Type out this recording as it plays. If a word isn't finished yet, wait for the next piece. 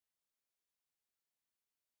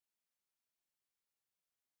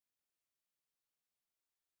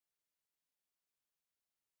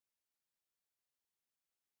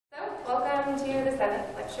Welcome to the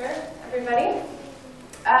 7th lecture, everybody.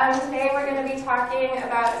 Today we're going to be talking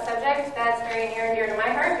about a subject that's very near and dear to my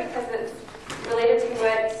heart because it's related to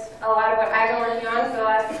a lot of what I've been working on for the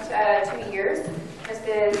last 2 years.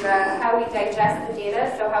 This is how we digest the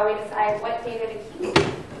data, so how we decide what data to keep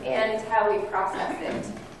and how we process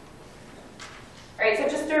it. All right, so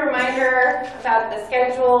just a reminder about the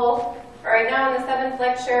schedule. Right now in the 7th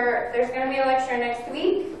lecture, there's going to be a lecture next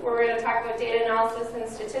week where we're going to talk about data analysis and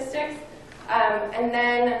statistics. And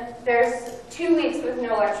then there's 2 weeks with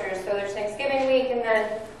no lectures. So there's Thanksgiving week, and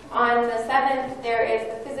then on the 7th, there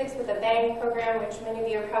is the Physics with a Bang program, which many of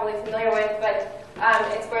you are probably familiar with, but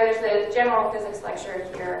it's where there's a general physics lecture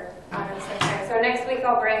here at the same time. So next week,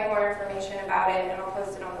 I'll bring more information about it, and I'll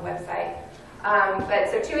post it on the website.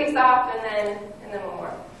 But so 2 weeks off, and then one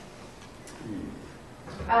more.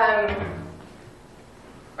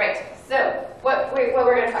 Right, so what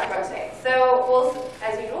we're going to talk about today. So we'll,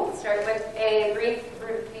 as usual, start with a brief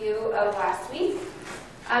review of last week.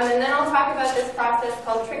 And then I'll talk about this process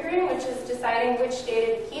called triggering, which is deciding which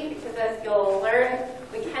data to keep, because as you'll learn,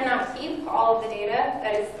 we cannot keep all of the data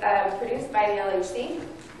that is produced by the LHC.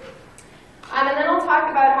 And then I'll talk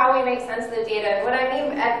about how we make sense of the data. What I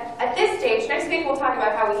mean at this stage, next week we'll talk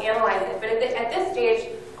about how we analyze it, but at this stage,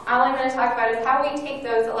 all I'm going to talk about is how we take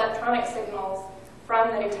those electronic signals from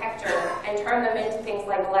the detector and turn them into things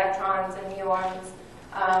like electrons and muons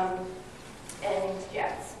and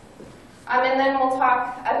jets. And then we'll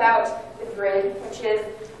talk about the grid, which is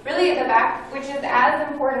really which is as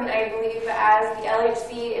important, I believe, as the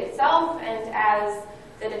LHC itself and as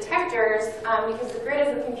the detectors, because the grid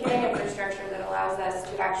is a computing infrastructure that allows us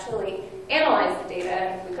to actually analyze the data.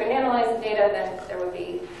 And if we couldn't analyze the data, then there would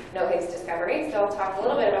be no Higgs discovery. So I'll talk a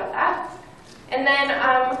little bit about that. And then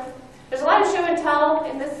there's a lot of show and tell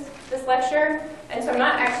in this lecture, and so I'm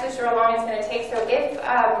not actually sure how long it's going to take. So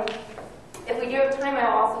if we do have time,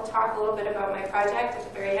 I'll also talk a little bit about my project at the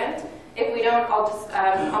very end. If we don't,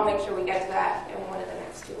 I'll make sure we get to that in one of the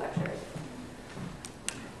next 2 lectures.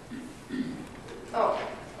 Oh,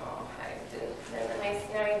 I didn't. Nice.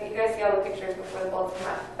 Now you guys see all the pictures before the bulbs come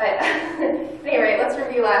up. But anyway, let's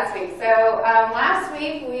review last week. So last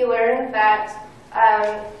week we learned that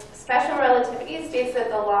special relativity states that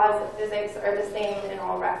the laws of physics are the same in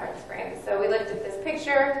all reference frames. So we looked at this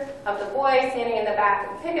picture of the boy standing in the back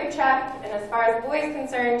of the pickup truck, and as far as the boy is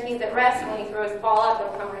concerned, he's at rest, and when he throws the ball up,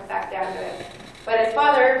 it'll come right back down to him. But his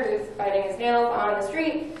father, who's biting his nails on the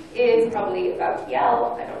street, is probably about to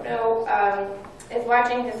yell, I don't know, is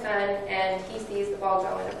watching his son, and he sees the ball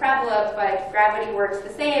go in a parabola, but gravity works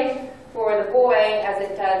the same for the boy as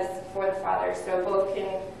it does for the father. So both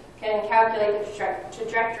can calculate the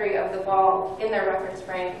trajectory of the ball in their reference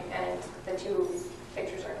frame, and the 2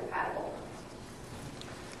 pictures are compatible.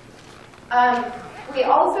 We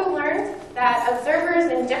also learned that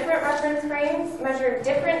observers in different reference frames measure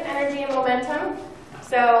different energy and momentum.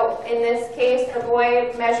 So in this case, the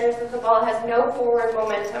boy measures that the ball has no forward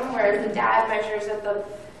momentum, whereas the dad measures that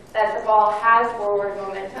the ball has forward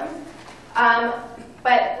momentum.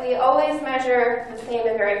 But we always measure the same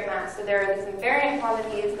invariant mass. So there are these invariant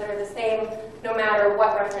quantities that are the same no matter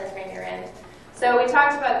what reference frame you're in. So we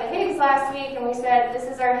talked about the Higgs last week, and we said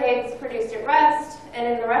this is our Higgs produced at rest. And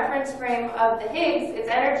in the reference frame of the Higgs, its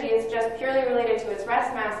energy is just purely related to its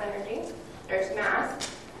rest mass energy, or its mass.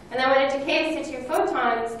 And then when it decays to 2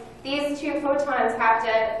 photons, these 2 photons have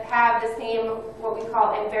to have the same, what we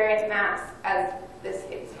call invariant mass as this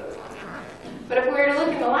Higgs photon. But if we were to look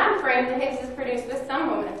in the lab frame, the Higgs is produced with some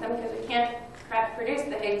momentum because we can't produce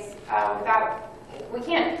the Higgs we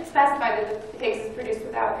can't specify that the Higgs is produced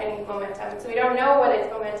without any momentum. So we don't know what its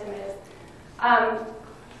momentum is.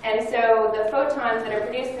 And so the photons that are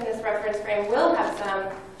produced in this reference frame will have some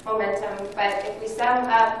momentum, but if we sum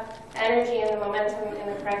up energy and the momentum in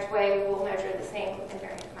the correct way, we will measure the same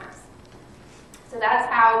invariant mass. So that's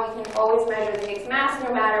how we can always measure the Higgs mass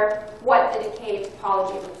no matter what the decay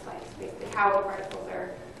topology looks like. It's basically how the particles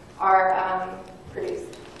are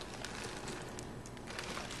produced.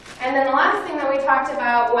 And then the last thing that we talked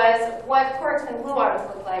about was what quarks and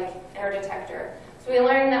gluons look like in our detector. So we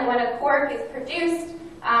learned that when a quark is produced,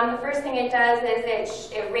 the first thing it does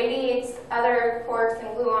is it radiates other quarks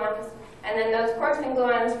and gluons, and then those quarks and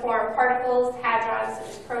gluons form particles, hadrons, such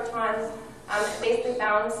as protons, basically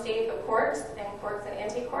bound state of quarks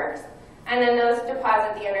and antiquarks, and then those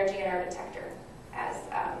deposit the energy in our detector,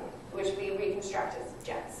 which we reconstruct as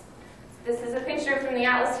jets. This is a picture from the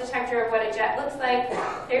Atlas detector of what a jet looks like.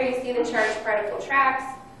 There you see the charged particle tracks.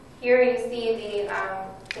 Here you see the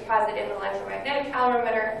deposit in the electromagnetic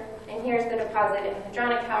calorimeter, and here's the deposit in the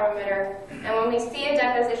hadronic calorimeter. And when we see a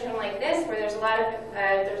deposition like this, where there's a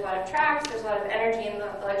lot of tracks, there's a lot of energy in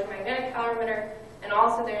the electromagnetic calorimeter, and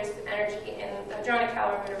also there's energy in the hadronic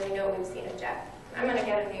calorimeter, we know we've seen a jet. I'm going to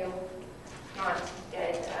get a new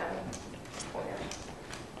non-dead pointer.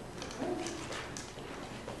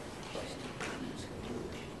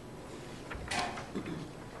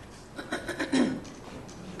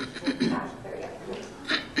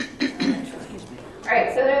 All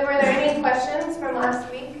right, so were there any questions from last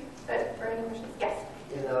week? Any questions? Yes?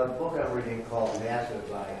 In a book I'm reading called Massive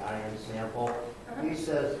by Iron Sample, he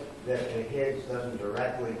says that the Higgs doesn't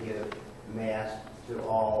directly give mass to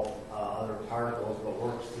all other particles, but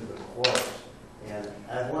works through the quarks. And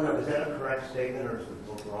I wonder, is that a correct statement, or is the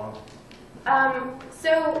book wrong?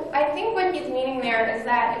 So I think what he's meaning there is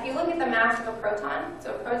that if you look at the mass of a proton,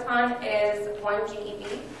 so a proton is 1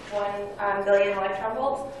 GeV, 1 billion electron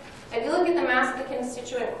volts. If you look at the mass of the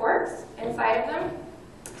constituent quarks inside of them,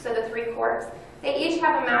 so the 3 quarks, they each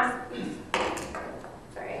have a mass.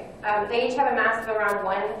 They each have a mass of around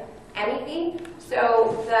 1 MeV.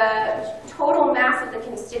 So the total mass of the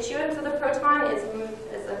constituents of the proton is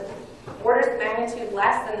orders of magnitude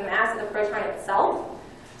less than the mass of the proton itself.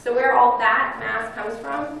 So where all that mass comes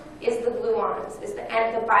from is the gluons, is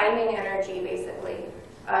the binding energy, basically,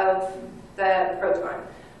 of the proton.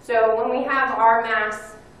 So when we have our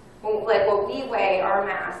mass, like what we weigh our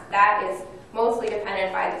mass, that is mostly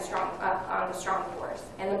dependent by the on the strong force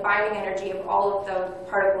and the binding energy of all of the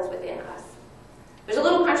particles within us. There's a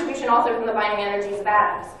little contribution also from the binding energies of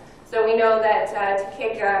atoms. So we know that to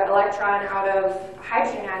kick an electron out of a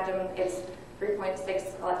hydrogen atom, it's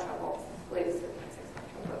 3.6 electron volts. I believe it's 3.6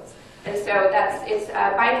 electron volts. And so it's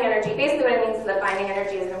binding energy. Basically what it means is that binding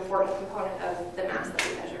energy is an important component of the mass that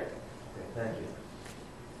we measure. Okay, thank you.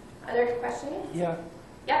 Other questions? Yeah.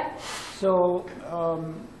 Yeah. So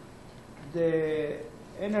the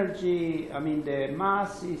energy, the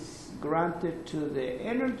mass is granted to the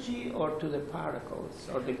energy or to the particles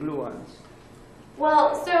or the gluons?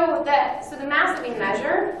 Well, so the mass that we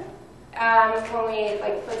measure when we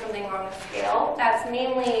put something on a scale, that's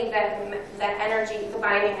mainly the energy, the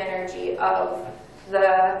binding energy of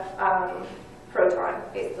the proton,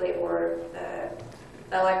 basically, or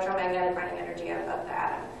the electromagnetic binding energy of the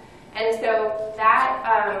atom. And so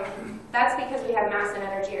that's because we have mass and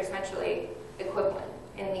energy are essentially equivalent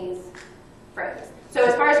in these frames. So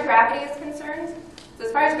as far as gravity is concerned,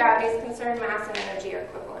 mass and energy are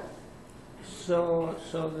equivalent. So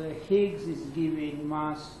the Higgs is giving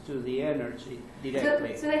mass to the energy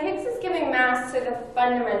directly. So the Higgs is giving mass to the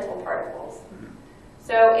fundamental particles. Mm-hmm.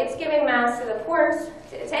 So it's giving mass to the quarks,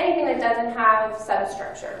 to anything that doesn't have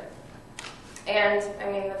substructure. And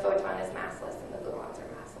the photon is massless and the gluons are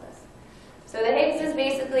massless. So the Higgs is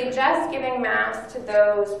basically just giving mass to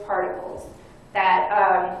those particles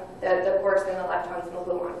that the quarks and the leptons and the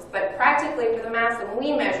gluons. But practically for the mass that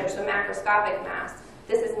we measure, so macroscopic mass,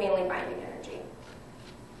 this is mainly binding energy.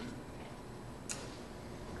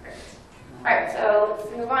 All right, so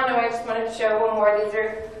let's move on. I just wanted to show one more. These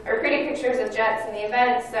are pretty pictures of jets in the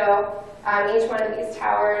event. So each one of these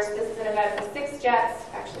towers, this is an event with 6 jets,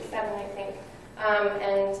 actually 7, I think.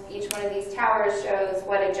 And each one of these towers shows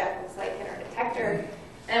what a jet looks like in our detector.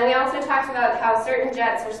 And we also talked about how certain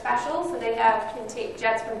jets are special. So they can take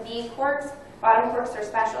jets from B quarks. Bottom quarks are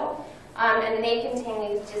special. And they contain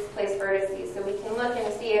these displaced vertices. So we can look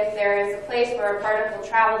and see if there is a place where a particle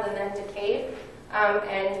traveled and then decayed.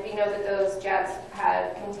 And we know that those jets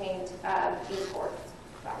have contained B quarks.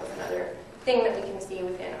 That was another thing that we can see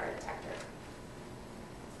within our detector.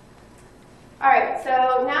 All right,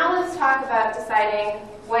 so now let's talk about deciding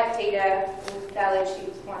what data the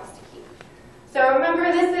LHU wants to keep. So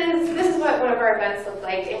remember, this is what one of our events looked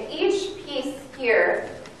like. And each piece here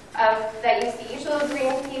that you see, each little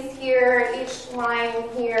green piece here, each line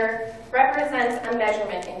here, represents a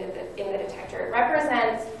measurement in the detector. It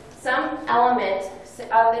represents some element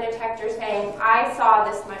of the detector saying, I saw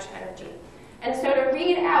this much energy. And so to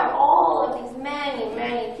read out all of these many,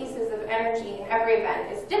 many pieces of energy in every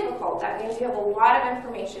event is difficult. That means you have a lot of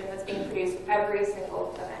information that's being produced every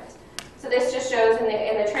single event. So this just shows in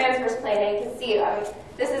the transverse plane, and you can see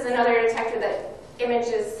this is another detector that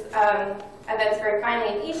images events very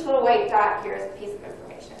finely, and each little white dot here is a piece of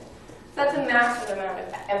information. So that's a massive amount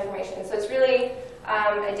of information. So it's really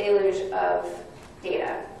a deluge of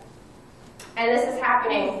data. And this is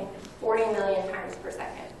happening 40 million times per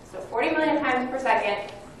second. So 40 million times per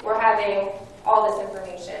second, we're having all this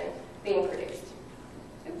information being produced.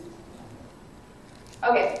 Oops.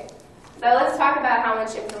 Okay, so let's talk about how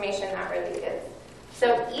much information that really is. So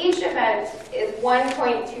each event is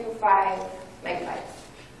 1.25 megabytes.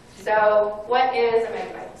 So what is a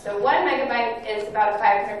megabyte? So 1 megabyte is about a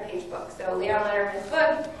 500-page book. So Leon Letterman's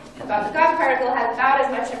book about the God particle has about as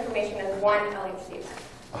much information as one LHC event.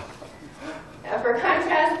 Now, for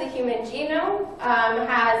contrast, the human genome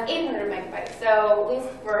has 800 megabytes. So at least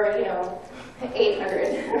for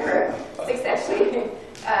 800 or 600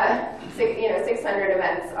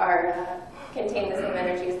 events contain the same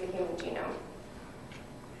energy as the human genome.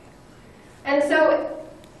 And so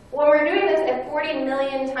when we're doing this at 40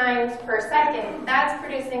 million times per second, that's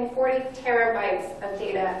producing 40 terabytes of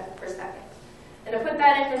data per second. And to put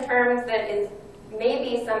that into terms that is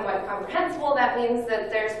maybe somewhat comprehensible, that means that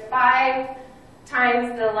there's 5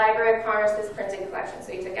 times the Library of Congress's printed collection.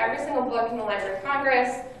 So you took every single book in the Library of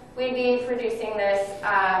Congress, we'd be producing this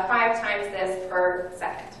 5 times this per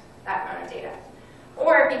second, that amount of data.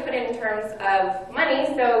 Or if you put it in terms of money,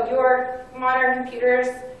 so your modern computers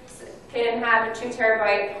can have a 2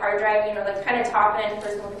 terabyte hard drive, the kind of top-end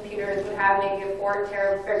personal computers would have maybe a 2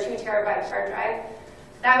 terabyte hard drive.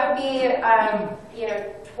 That would be,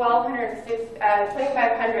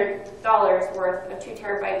 $2,500 worth of 2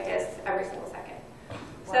 terabyte disks every single second.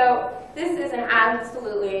 So this is an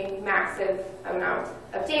absolutely massive amount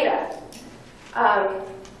of data.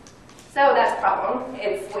 So that's a problem.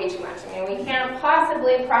 It's way too much. We can't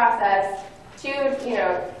possibly process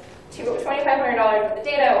 $2,500 worth of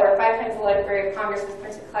data or 5 times the Library of Congress's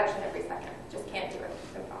printed collection every second. Just can't do it.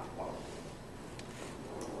 It's impossible.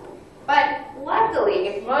 But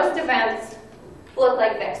luckily, most events look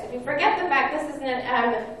like this. If you forget the fact this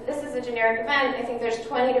is a generic event, I think there's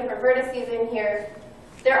 20 different vertices in here.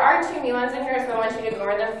 There are 2 muons in here, so I want you to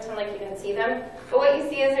ignore them, pretend like you didn't see them. But what you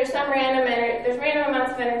see is there's random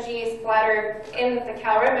amounts of energy splattered in the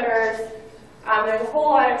calorimeters. There's a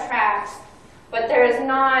whole lot of tracks. But there's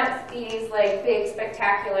not these big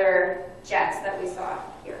spectacular jets that we saw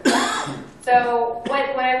here. So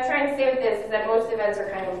what I'm trying to say with this is that most events are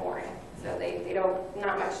kind of boring. So they don't,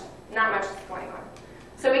 not much is going on.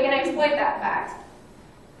 So we can exploit that fact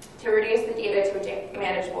to reduce the data to a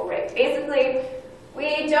manageable rate. Basically,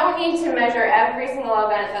 we don't need to measure every single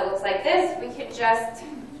event that looks like this. We could just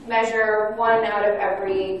measure 1 out of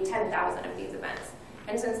every 10,000 of these events.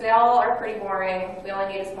 And since they all are pretty boring, we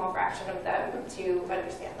only need a small fraction of them to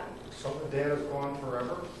understand them. So the data's gone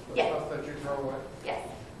forever? The Yes. stuff that you throw away? Yes,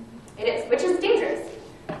 it is, which is dangerous.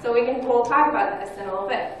 So we'll talk about this in a little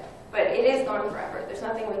bit. But it is gone forever. There's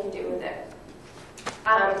nothing we can do with it.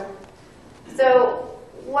 So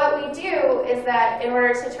what we do is that in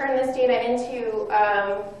order to turn this data into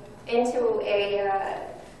a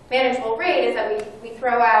manageable rate is that we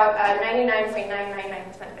throw out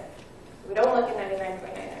 99.999% of it. We don't look at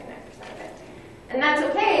 99.999% of it. And that's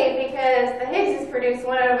okay because the Higgs is produced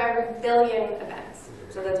 1 out of every billion events.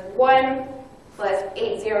 So that's 1 plus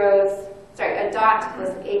 8 zeros, a dot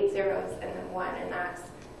plus 8 zeros and then 1, and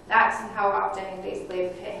that's how often basically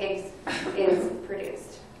Higgs is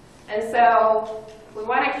produced. And so if we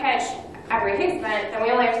want to catch every Higgs event, then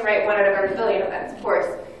we only have to write 1 out of every billion events, of course.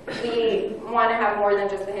 If we want to have more than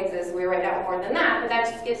just the Higgses, we write out more than that, but that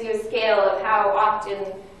just gives you a scale of how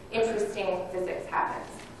often interesting physics happens.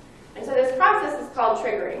 And so this process is called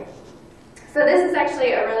triggering. So this is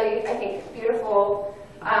actually a really, I think, beautiful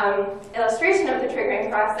illustration of the triggering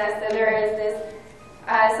process. So there is this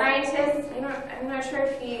scientist, I'm not sure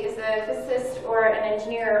if he is a physicist or an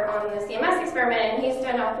engineer on the CMS experiment, and he's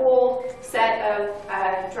done a whole set of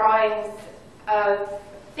drawings of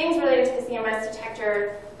things related to the CMS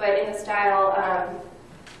detector, but in the style of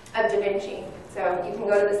Da Vinci. So you can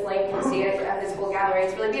go to this link and see it at this whole gallery.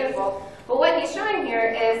 It's really beautiful. But what he's showing here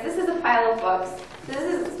is this is a pile of books. So this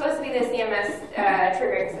is supposed to be the CMS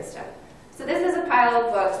triggering system. So this is a pile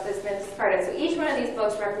of books that's been discarded. So each one of these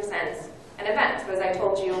books represents an event. So as I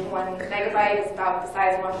told you, 1 megabyte is about the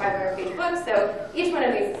size of 1 500-page book. So each one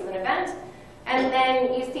of these is an event. And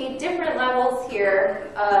then you see different levels here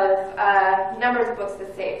of numbers of books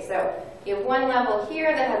that save. So you have one level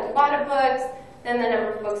here that has a lot of books, then the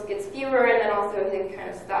number of books gets fewer, and then also they kind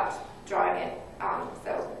of stopped drawing it.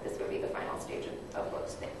 So this would be the final stage of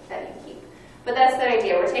books that you keep. But that's the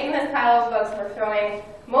idea. We're taking this pile of books and we're throwing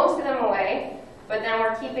most of them away, but then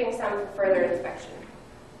we're keeping some for further inspection.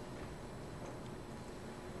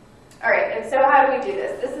 All right, and so how do we do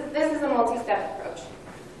this? This is a multi-step approach.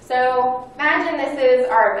 So imagine this is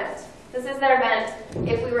our event. This is their event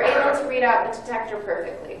if we were able to read out the detector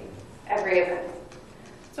perfectly, every event.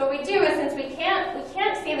 So what we do is, since we can't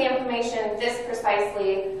see the information this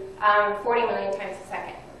precisely 40 million times a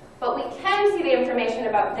second, but we can see the information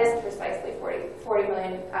about this precisely 40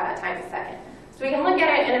 million times a second. So So we can look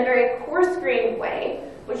at it in a very coarse-grained way,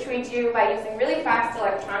 which we do by using really fast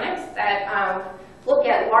electronics that look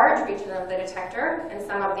at large regions of the detector and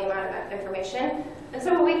sum up the amount of information. And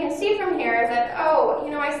so what we can see from here is that, oh, you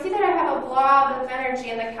know, I see that I have a blob of energy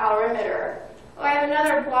in the calorimeter. Oh, I have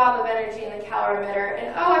another blob of energy in the calorimeter.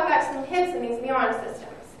 And oh, I've got some hits in these muon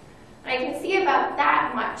systems. And I can see about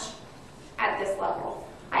that much at this level.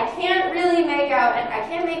 I can't really make out,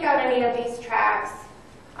 any of these tracks.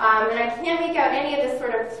 And I can't make out any of this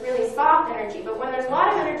sort of really soft energy. But when there's a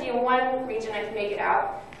lot of energy in one region, I can make it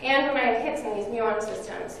out. And when I have hits in these muon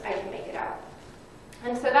systems, I can make it out.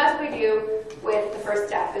 And so that's what we do with the first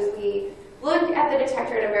step, is we look at the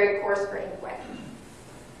detector in a very coarse-grained way.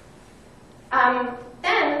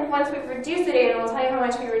 Then, once we've reduced the data, and we'll tell you how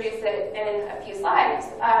much we reduce it in a few slides,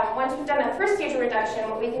 once we've done that first stage of reduction,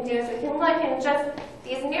 what we can do is we can look in just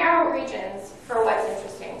these narrow regions for what's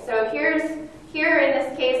interesting. So here in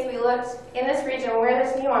this case, we looked in this region where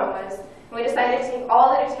this muon was, and we decided to take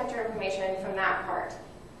all the detector information from that part.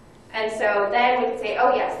 And so then we could say,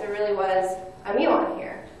 oh yes, there really was a muon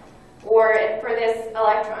here. Or for this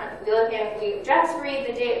electron, we just read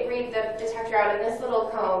the detector out in this little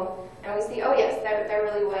cone, and we see, oh yes, there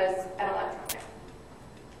really was an electron there.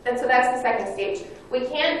 And so that's the second stage.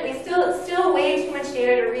 It's still way too much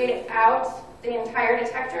data to read out the entire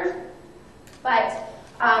detector, but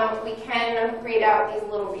we can read out these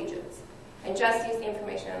little regions and just use the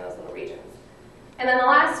information in those little regions. And then the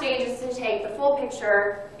last stage is to take the full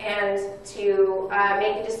picture and to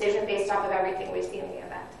make a decision based off of everything we see in the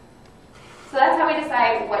event. So that's how we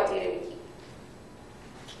decide what data to keep.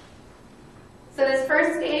 So this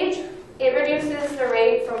first stage, it reduces the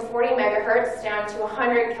rate from 40 megahertz down to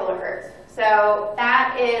 100 kilohertz. So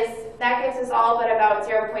that gives us all but about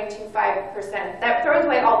 0.25%. That throws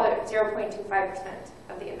away all but 0.25%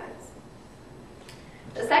 of the events.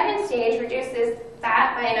 The second stage reduces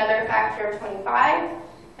that by another factor of 25,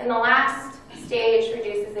 and the last stage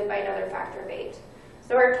reduces it by another factor of 8.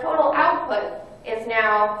 So our total output is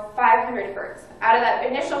now 500 hertz. Out of that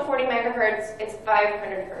initial 40 megahertz, it's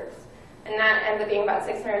 500 hertz. And that ends up being about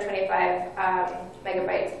 625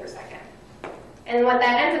 megabytes per second. And what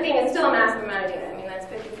that ends up being is still a massive amount of data. I mean, that's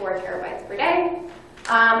 54 terabytes per day.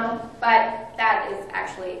 But that is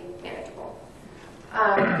actually manageable.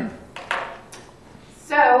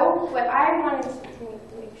 So what I wanted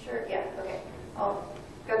to make sure, yeah, okay, I'll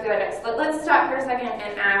go through it next. Let's stop for a second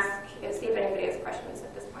and see if anybody has questions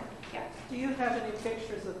at this point. Yeah. Do you have any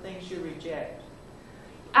pictures of things you reject?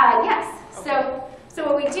 Yes. Okay. So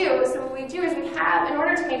what we do is we have, in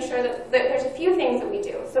order to make sure that there's a few things that we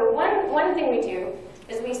do. So one thing we do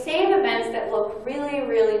is we save events that look really,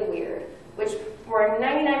 really weird, which we're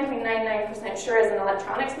 99.99% sure is an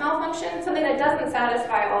electronics malfunction, something that doesn't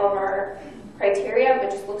satisfy all of our criteria, but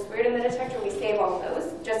just looks weird in the detector. We save all of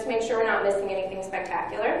those, just to make sure we're not missing anything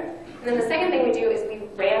spectacular. And then the second thing we do is we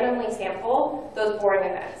randomly sample those boring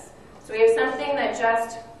events. So we have something that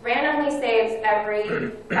just randomly saves every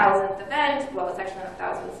 1,000th event. Well, it's actually not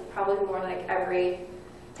thousands, it's probably more like every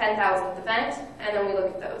 10,000th event, and then we look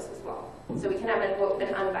at those as well. So we can have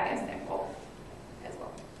an unbiased sample as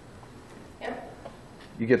well. Yeah?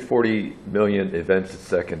 You get 40 million events a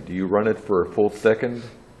second. Do you run it for a full second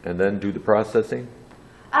and then do the processing?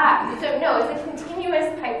 So no, it's a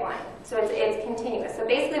continuous pipeline. So it's continuous. So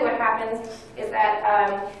basically what happens is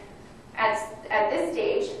that at this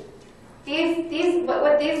stage,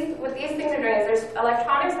 what these things are doing is there's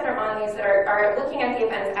electronics that are on these that are looking at the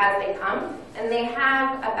events as they come, and they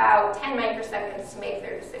have about 10 microseconds to make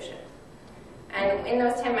their decision. And in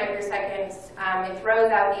those 10 microseconds, it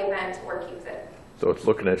throws out the event or keeps it. So it's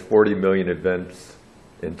looking at 40 million events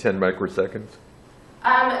in 10 microseconds?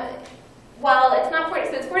 Well, it's not 40.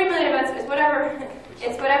 So it's 40 million events. It's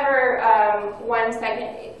whatever 1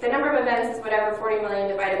 second. The number of events is whatever 40 million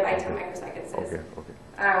divided by 10 microseconds is. Okay. Okay.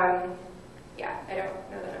 Yeah, I don't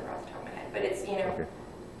know the number off the top of my head, but it's Okay.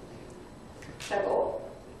 several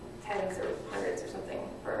tens or hundreds or something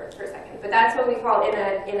per second. But that's what we call in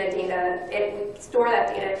a data. We store that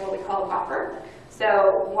data in what we call a buffer.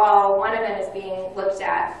 So while one event is being looked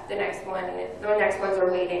at, the next ones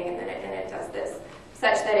are waiting, and it does this,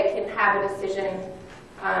 such that it can have a decision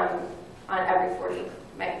on every 40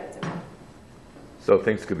 megahertz event. So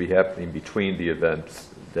things could be happening between the events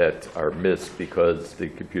that are missed because the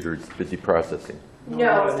computer is busy processing.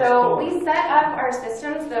 No, so we set up our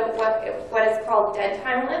systems, what is called dead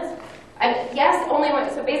timeless. Yes, only when,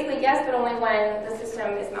 so basically yes, but only when the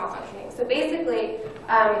system is malfunctioning. So basically,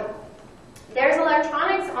 there's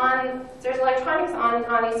electronics on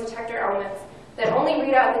these detector elements that only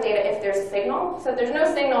read out the data if there's a signal. So if there's no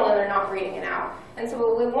signal, then they're not reading it out. And so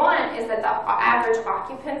what we want is that the average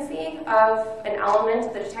occupancy of an element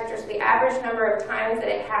of the detector, so the average number of times that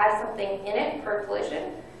it has something in it per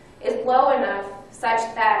collision, is low enough such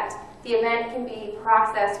that the event can be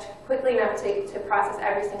processed quickly enough to process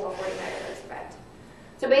every single 40 megahertz event.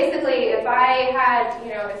 So basically, if I had,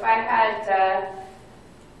 you know, if I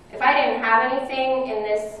didn't have anything in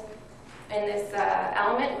this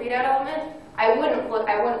element, readout element, I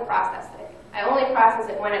wouldn't process it. I only process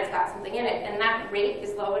it when it's got something in it, and that rate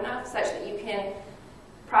is low enough such that you can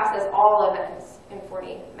process all events in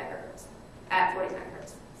 40 megahertz, at 40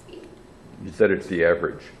 megahertz speed. You said it's the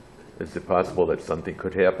average. Is it possible that something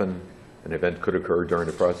could happen, an event could occur during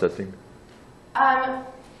the processing? Well,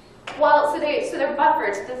 so they're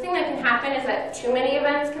buffered. The thing that can happen is that too many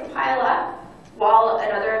events can pile up while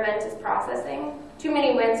another event is processing. Too many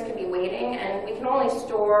events could be waiting, and we can only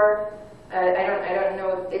store, I don't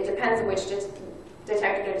know, it depends on which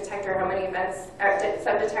detector to detector, how many events,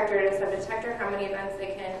 subdetector to subdetector, how many events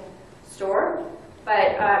they can store.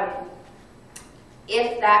 But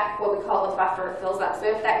if that, what we call the buffer, fills up, so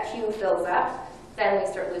if that queue fills up, then we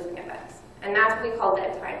start losing events. And that's what we call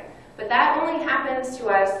dead time. But that only happens to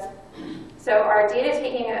us, so our data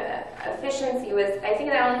taking efficiency was, I think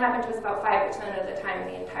that only happened to us about 5% of the time in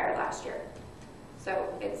the entire last year. So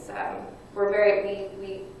it's,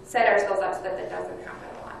 we set ourselves up so that doesn't happen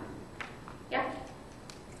a lot. Yeah?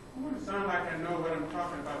 I want to sound like I know what I'm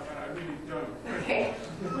talking about, but I really don't. Okay.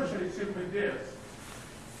 The question is simply this.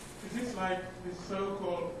 Is this like the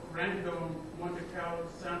so-called random Monte Carlo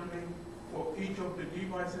sampling for each of the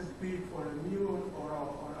devices, be it for a new or I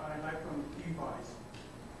like from device?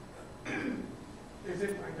 Is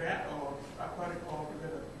it like that, or I got it all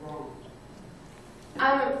together wrong?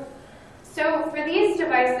 So for these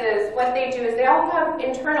devices, what they do is they all have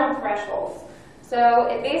internal thresholds. So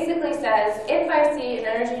it basically says, if I see an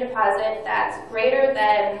energy deposit that's greater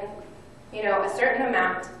than, you know, a certain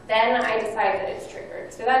amount, then I decide that it's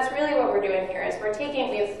triggered. So that's really what we're doing here, is we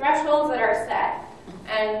have thresholds that are set,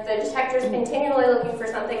 and the detector is continually looking for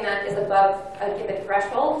something that is above a given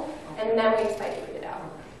threshold, and then we decide to read it out.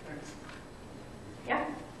 Yeah?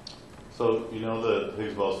 So you know the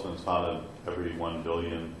Higgs boson is found in every 1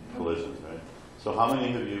 billion collisions, right? So how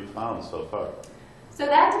many have you found so far? So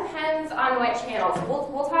that depends on what channels.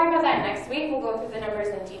 We'll talk about that next week. We'll go through the numbers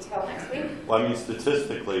in detail next week. Well, I mean,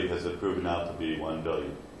 statistically, has it proven out to be 1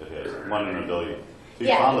 billion? It has, 1 in a billion. So you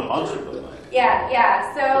Yeah. found a bunch of them. Then.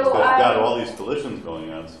 Yeah. So It's got all these collisions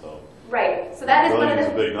going on, so. right. So that is one of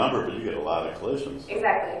Billion's the a big number, but you get a lot of collisions.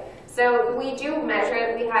 exactly. So we do measure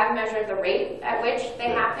it. We have measured the rate at which they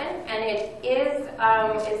happen, and it is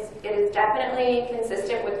definitely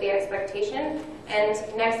consistent with the expectation. And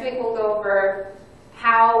next week we'll go over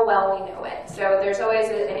how well we know it. So there's always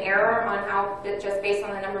an error on how, just based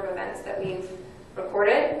on the number of events that we've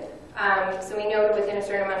recorded. So we know within a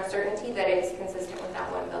certain amount of certainty that it's consistent with that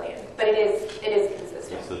 1 billion. But it is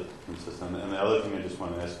consistent. It's consistent. And the other thing I just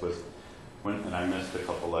wanted to ask was, and I missed a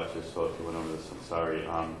couple lectures, so if you went over this, I'm sorry.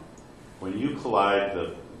 When you collide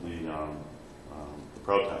the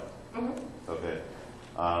proton, okay,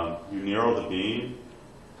 you narrow the beam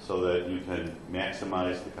so that you can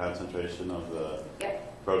maximize the concentration of the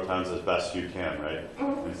protons as best you can, right?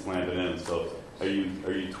 And slam it in. So are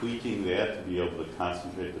you tweaking that to be able to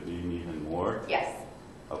concentrate the beam even more? Yes.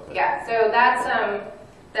 Okay. Yeah. So that's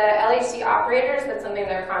the LHC operators. That's something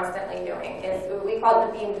they're constantly doing. Is we call it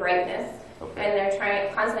the beam brightness. Okay. And they're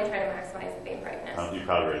constantly trying to maximize the beam brightness. You probably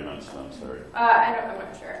already mentioned that, I'm sorry. I'm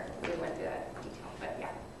not sure we went through that in detail, but yeah.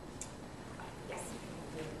 Yes.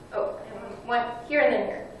 Oh, and one here and then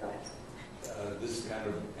here. Go ahead. This is kind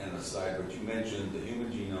of an aside, but you mentioned the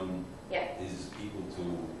human genome is equal to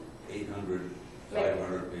 800,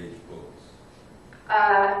 500-page books.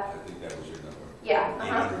 I think that was your number. Yeah.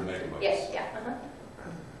 800 megabytes. Yes. Yeah.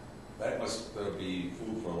 That must be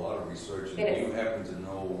food for a lot of research. And It do is. you happen to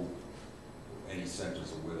know any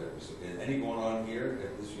centers of where that research is? Any going on here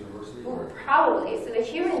at this university? Ooh, probably. So the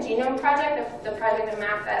Human Genome Project, the project to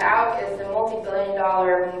map that out, is a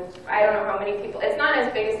multi-billion-dollar. I don't know how many people. It's not as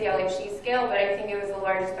big as the LHC scale, but I think it was the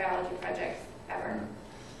largest biology project ever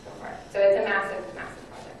so far. So it's a massive, massive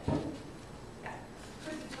project. Yeah.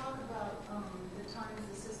 Could you talk about the times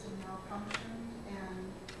the system malfunctioned, and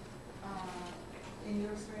in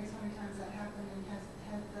your experience, how many times that happened, and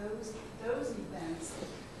have those events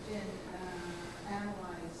been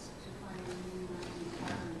analyzed to find a new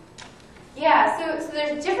pattern? Yeah, so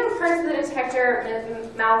there's different parts of the detector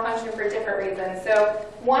malfunction for different reasons. So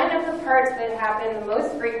one of the parts that happened the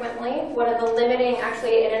most frequently, one of the limiting,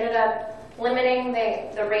 actually it ended up limiting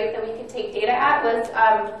the rate that we could take data at was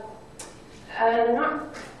not, I'm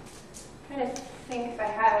trying to think if I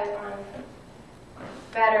have it on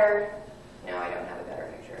better, no, I don't have a better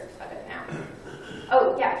picture of it now.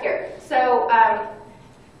 Oh, yeah, here. So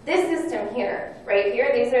this system here, right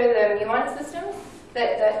here, these are the muon systems,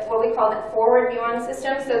 what we call the forward muon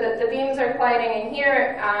system, so that the beams are colliding in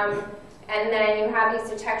here, and then you have these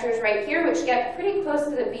detectors right here, which get pretty close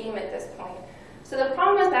to the beam at this point. So the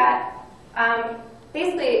problem is that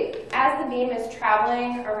basically, as the beam is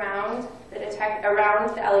traveling around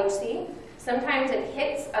around the LHC, sometimes it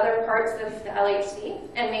hits other parts of the LHC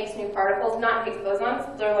and makes new particles, not Higgs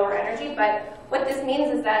bosons, they're lower energy, but what this means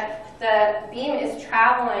is that the beam is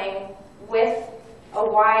traveling with a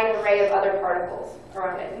wide array of other particles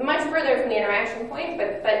around it, much further from the interaction point,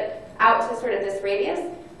 but out to sort of this radius.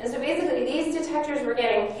 And so basically, these detectors were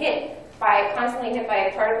getting constantly hit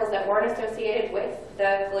by particles that weren't associated with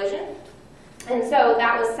the collision. And so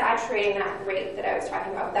that was saturating that rate that I was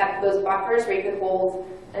talking about, those buffers where you could hold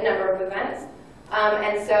a number of events.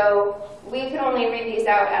 And so we could only read these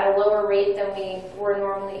out at a lower rate than we were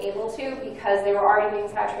normally able to because they were already being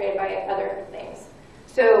saturated by other things.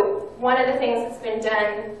 So one of the things that's been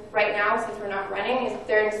done right now, since we're not running, is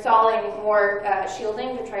they're installing more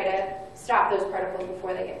shielding to try to stop those particles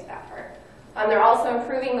before they get to that part. They're also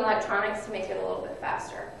improving the electronics to make it a little bit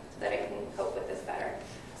faster so that it can cope with this better.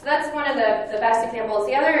 So that's one of the best examples.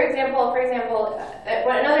 The other example, for example,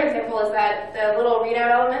 another example is that the little readout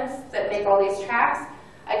elements that make all these tracks,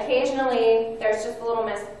 occasionally there's just a little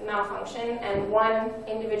malfunction and one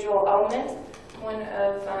individual element,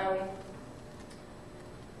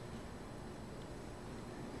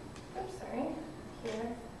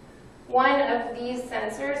 one of these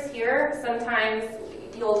sensors here, sometimes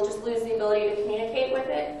you'll just lose the ability to communicate with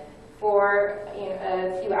it for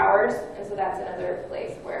a few hours, and so that's another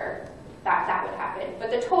place where that would happen. But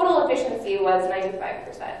the total efficiency was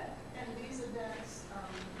 95%. And these events, or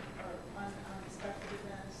unexpected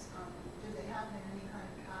events, do they happen in any kind of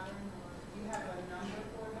pattern, or do you have a number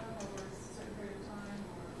for them over a certain period of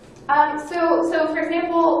time? So for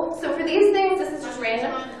example, so for these things, this is just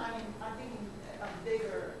random. I'm thinking of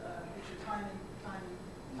bigger picture, time and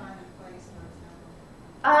place, for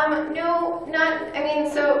example. No,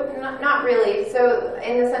 not really. So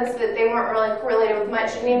in the sense that they weren't really correlated with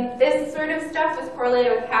much. I mean, this sort of stuff was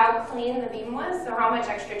correlated with how clean the beam was, so how much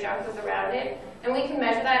extra junk was around it, and we can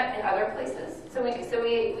measure that in other places. So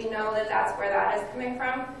we know that that's where that is coming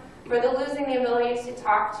from. For the losing the ability to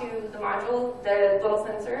talk to the module, the little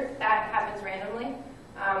sensor, that happens randomly,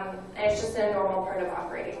 and it's just a normal part of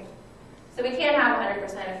operating. So we can't have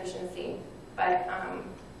 100% efficiency, but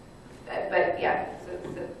yeah, so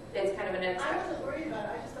it's kind of an I wasn't worried about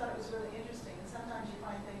it. I just thought it was really interesting. And sometimes you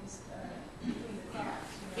find things between the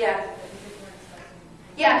cracks. Yeah. That you weren't expecting.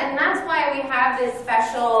 Yeah, and that's why we have this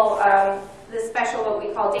special what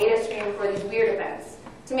we call data stream for these weird events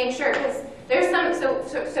to make sure, because there's some. So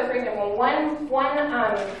for example,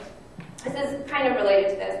 this is kind of related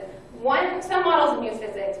to this. Some models of new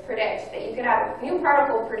physics predict that you could have a new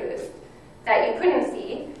particle produced that you couldn't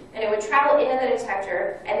see, and it would travel into the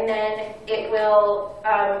detector, and then it will,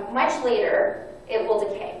 much later, it will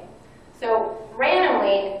decay. So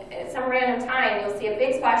randomly, at some random time, you'll see a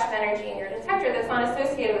big splash of energy in your detector that's not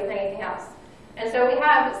associated with anything else. And so we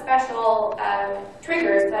have special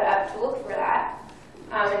triggers set up to look for that.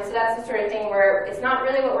 And so that's the sort of thing where it's not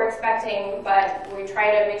really what we're expecting, but we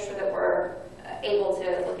try to make sure that we're able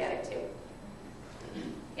to look at it too.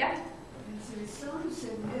 Yeah? Is there some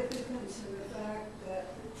significance in the fact that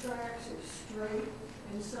the tracks are straight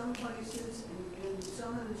in some places, and in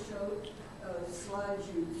some of the slides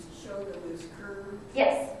you show them as curved?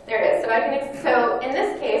 Yes, there is. So in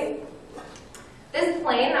this case, this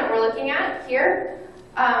plane that we're looking at here,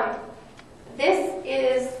 this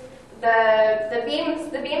is the beams.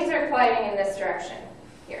 The beams are colliding in this direction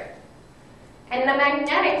here, and the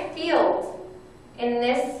magnetic field in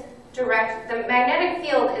this direction. The magnetic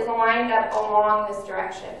field is lined up along this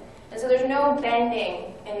direction, and so there's no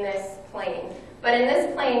bending in this plane. But in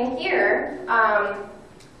this plane here, the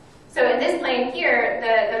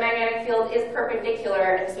magnetic field is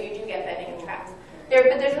perpendicular, and so you do get bending in tracks.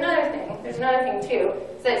 But there's another thing. There's another thing too.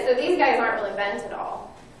 So these guys aren't really bent at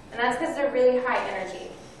all, and that's because they're really high energy.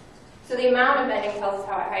 So the amount of bending tells us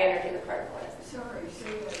how high energy the particle is. Sorry,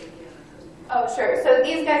 say that again. Oh, sure. So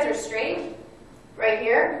these guys are straight, right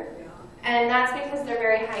here, and that's because they're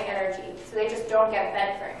very high energy. So they just don't get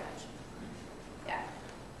bent very much. Yeah.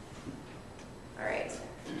 All right.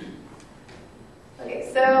 Okay,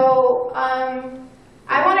 so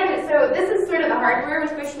so this is sort of the hardware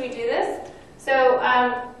with which we do this. So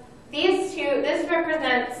these two, this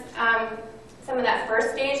represents some of that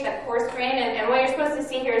first stage, that coarse grain, and what you're supposed to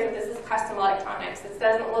see here is that this is custom electronics. This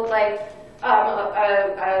doesn't look like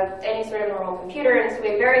any sort of normal computer, and so we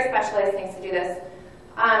have very specialized things to do this.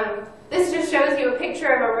 This just shows you a picture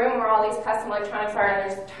of a room where all these custom electronics are,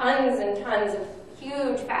 and there's tons and tons of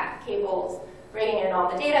huge fat cables bringing in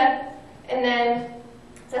all the data. And then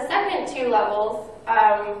the second two levels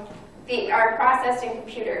are processed in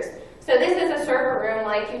computers. So this is a server room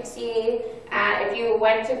like you'd see if you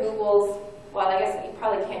went to Google's, well, I guess you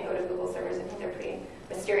probably can't go to Google servers, I think they're pretty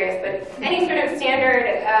mysterious, but any sort of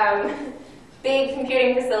standard big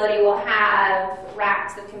computing facility will have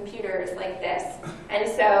racks of computers like this. And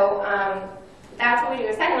so that's what we do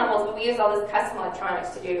at second levels, but we use all this custom electronics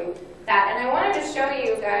to do that. And I wanted to show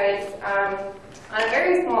you guys on a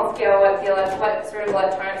very small scale what sort of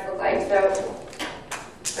electronics look like. So,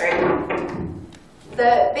 sorry.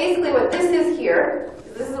 Basically what this is here,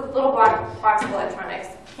 this is a little box of electronics.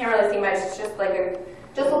 Can't really see much, it's just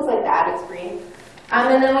just looks like that, it's green.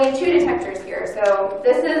 And then we have two detectors here. So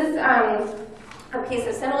this is a piece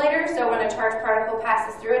of scintillator, so when a charged particle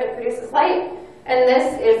passes through it, it produces light. And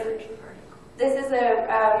this is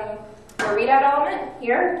a readout element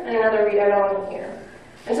here, and another readout element here.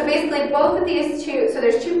 And so basically both of these two, so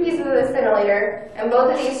there's two pieces of the scintillator, and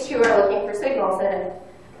both of these two are looking for signals in it.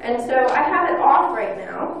 And so I have it off right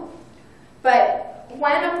now, but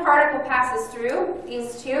when a particle passes through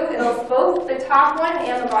these two, both the top one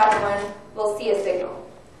and the bottom one will see a signal.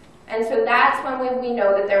 And so that's when we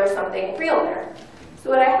know that there was something real there. So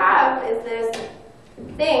what I have is this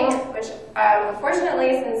thing, which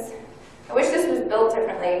unfortunately, since I wish this was built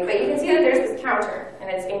differently, but you can see that there's this counter, and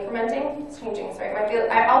it's incrementing, it's changing. So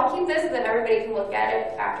I'll keep this so that everybody can look at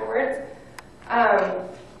it afterwards.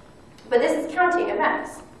 But this is counting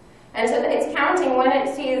events. And so it's counting when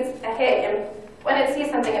it sees a hit and when it sees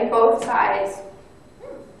something in both sides.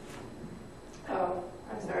 Oh,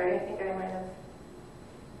 I'm sorry, I think I might have.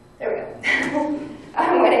 There we go.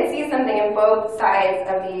 When it sees something in both sides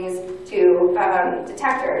of these two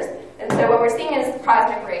detectors. And so what we're seeing is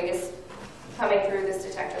cosmic rays coming through this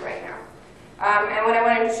detector right now. And what I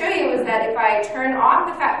wanted to show you was that if I turn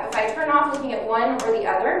off looking at one or the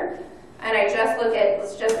other, and I just look at,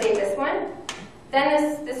 let's just say this one,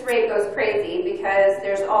 then this rate goes crazy because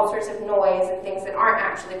there's all sorts of noise and things that aren't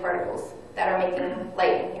actually particles that are making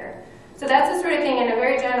light in here. So that's the sort of thing in a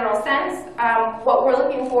very general sense. What we're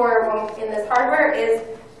looking for in this hardware is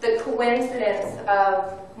the coincidence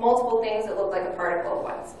of multiple things that look like a particle at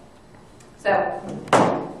once. So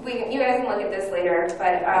you guys can look at this later,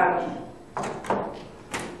 but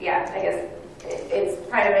yeah, I guess it's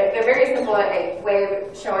kind of a very simple way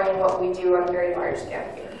of showing what we do on a very large scale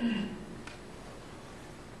here.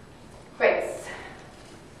 Great.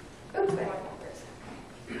 Oops, I went backwards.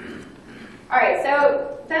 All right,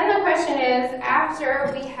 so then the question is,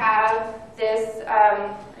 after we have this,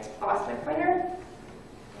 I lost my pointer.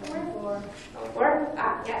 Floor?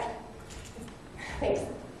 Ah, yes. Thanks.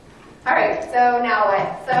 All right, so now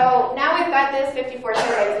what? So now we've got this 54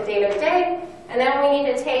 terabytes of data today, and then we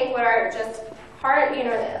need to take what are just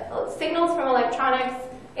signals from electronics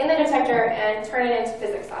in the detector and turn it into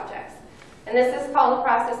physics objects. And this is called a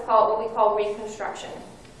process called what we call reconstruction.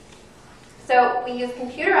 So we use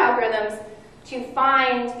computer algorithms to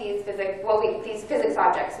find these physics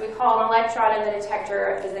objects. We call an electron in the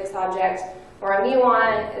detector a physics object, or a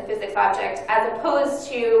muon a physics object, as opposed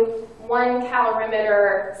to one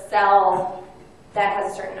calorimeter cell that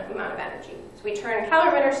has a certain amount of energy. So we turn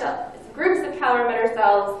groups of calorimeter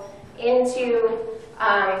cells into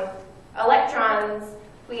electrons.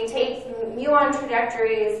 We take muon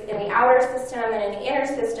trajectories in the outer system and in the inner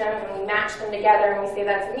system, and we match them together, and we say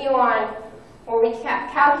that's a muon. Or we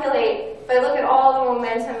calculate, if I look at all the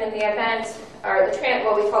momentum in the event, or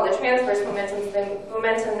what we call the transverse momentum, the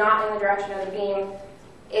momentum not in the direction of the beam,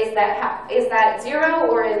 is that zero,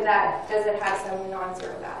 or does it have some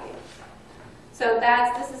non-zero value? So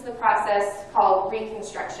this is the process called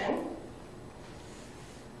reconstruction.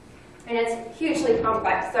 And it's hugely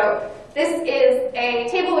complex. So this is a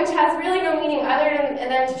table which has really no meaning other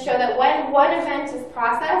than to show that when one event is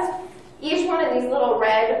processed, each one of these little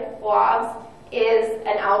red blobs is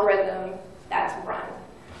an algorithm that's run.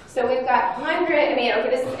 So we've got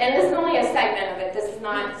this is only a segment of it. This is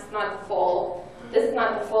not the full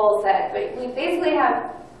set, but we basically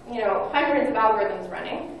have hundreds of algorithms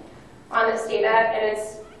running on this data, and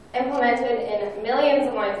it's implemented in millions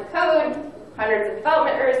of lines of code, hundreds of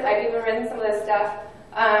developers. I've even written some of this stuff.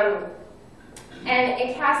 And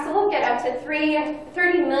it has to look at up to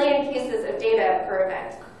 30 million pieces of data per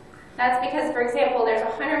event. That's because, for example, there's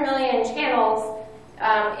 100 million channels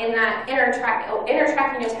in that inner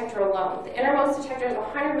tracking detector alone. The innermost detector is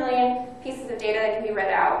 100 million pieces of data that can be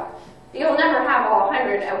read out. You'll never have all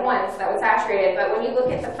 100 at once, that was saturated, but when you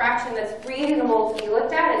look at the fraction that's reasonable to be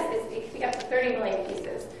looked at, it can be up to 30 million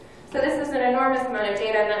pieces. So this is an enormous amount of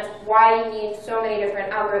data, and that's why you need so many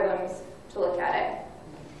different algorithms to look at it.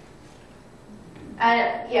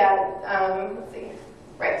 And let's see,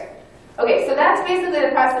 right. Okay, so that's basically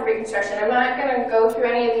the process of reconstruction. I'm not going to go through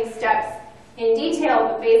any of these steps in detail,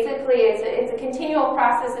 but basically it's a continual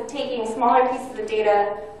process of taking smaller pieces of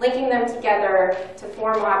data, linking them together to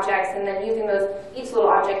form objects, and then using each little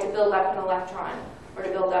object to build up an electron or to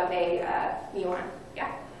build up a muon.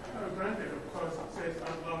 Yeah? Granted, of course, it says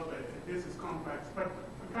out loud that this is complex, but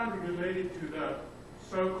I'm trying to relate it to the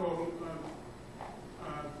so-called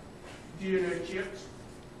DNA chips.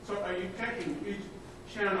 So are you taking each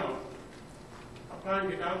channel,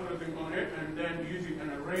 applying the algorithm on it, and then using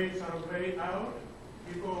an array sort of layout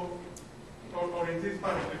before, or is this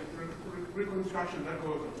part of the reconstruction that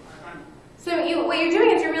goes on? So what you're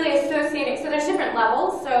doing is you're really associating, so there's different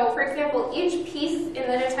levels. So for example, each piece in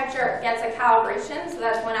the detector gets a calibration, so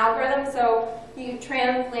that's one algorithm. So you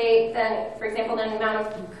translate then, for example, the amount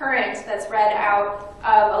of current that's read out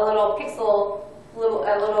of a little pixel,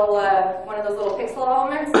 one of those little pixel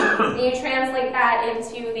elements, and you translate that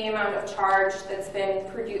into the amount of charge that's been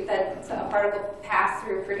produced, that a particle passed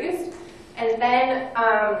through produced, and then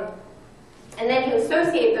you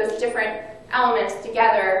associate those different elements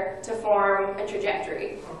together to form a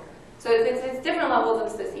trajectory. So it's different levels of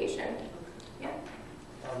association. Yeah.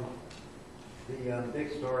 The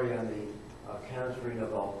big story on the chemistry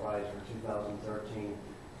Nobel Prize for 2013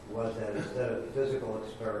 was that instead of physical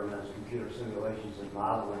experiments, computer simulations and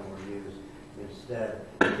modeling were used instead.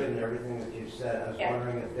 Given everything that you've said, I was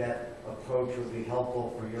wondering if that approach would be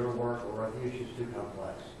helpful for your work, or if it's just too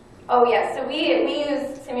complex. Oh yes, so we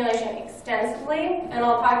use simulation extensively, and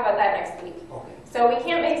I'll talk about that next week. Okay. So we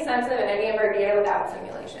can't make sense of any of our data without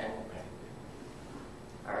simulation. Okay.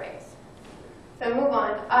 All right. So move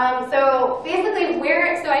on. So basically,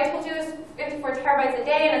 so I told you it's 54 terabytes a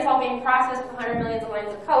day, and it's all being processed with 100 million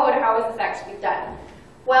lines of code. How is this actually done?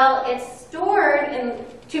 Well, it's stored in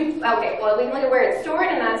we can look at where it's stored,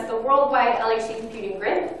 and that's the worldwide LHC computing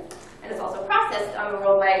grid. And it's also processed on the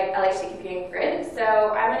worldwide LHC computing grid. So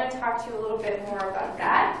I'm going to talk to you a little bit more about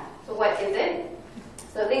that. So what is it?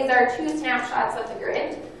 So these are two snapshots of the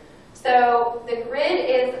grid. So the grid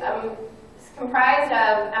is comprised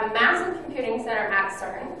of a massive computing center at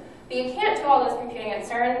CERN. But you can't do all this computing at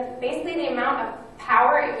CERN. Basically, the amount of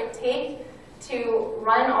power it would take to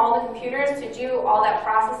run all the computers to do all that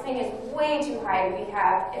processing is way too high to be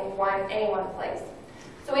had in any one place.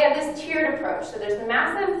 So we have this tiered approach. So there's the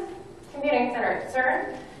massive computing center at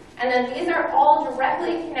CERN, and then these are all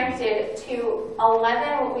directly connected to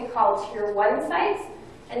 11 what we call tier 1 sites,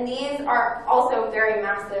 and these are also very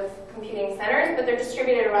massive computing centers, but they're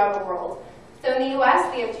distributed around the world. So in the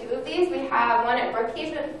US, we have two of these. We have one at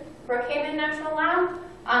Brookhaven National Lab,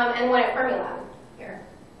 and one at Fermilab, here,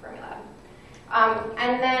 Fermilab.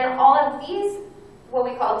 And then all of these, what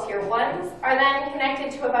we call tier 1s, are then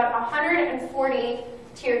connected to about 140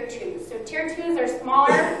 tier 2s. So tier 2s are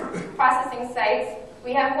smaller processing sites.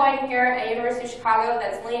 We have one here at University of Chicago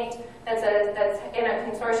that's linked, that's in a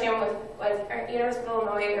consortium with University of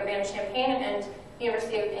Illinois Urbana-Champaign and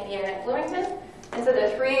University of Indiana at Bloomington. And so the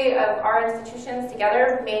three of our institutions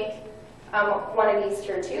together make one of these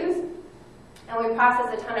tier 2s, and we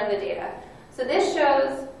process a ton of the data. So this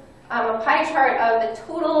shows a pie chart of the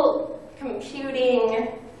total computing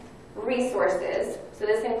resources. So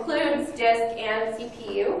this includes disk and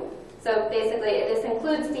CPU. So basically, this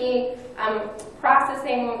includes the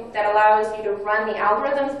processing that allows you to run the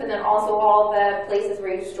algorithms, but then also all the places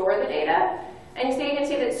where you store the data. And so you can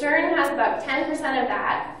see that CERN has about 10% of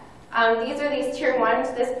that. These are these tier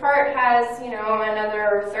 1s. This part has,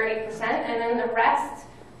 another 30%, and then the rest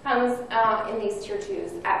comes in these tier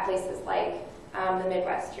 2s at places like the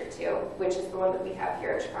Midwest tier 2, which is the one that we have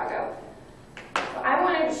here at Chicago. So I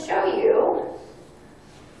wanted to show you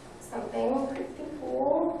something pretty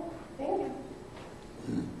cool. I think.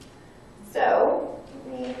 So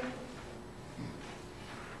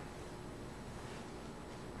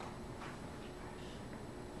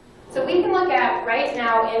we can look at right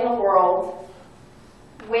now in the world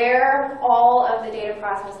where all of the data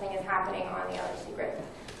processing is happening on the LHC grid.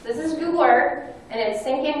 This is Google Earth, and it's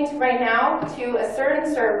syncing right now to a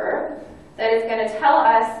certain server that is going to tell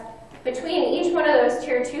us between each one of those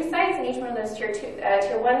tier 2 sites and each one of those tier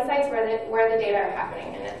 1 sites where the data are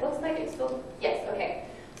happening. And it looks like it's still, yes, okay.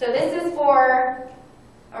 So this is for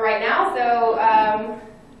right now. So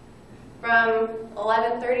from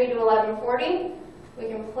 11:30 to 11:40. We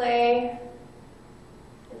can play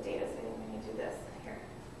the data. So let me do this here.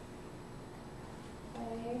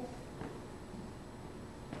 Play.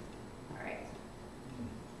 All right.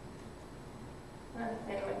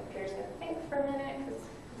 Anyway, my computer's going to think for a minute because it's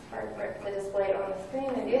hard for it to display it on the screen.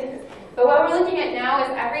 It is. But what we're looking at now is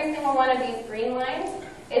every single one of these green lines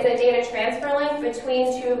is a data transfer link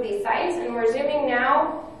between two of these sites, and we're zooming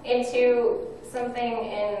now into something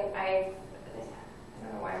in, I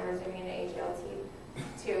don't know why we're zooming into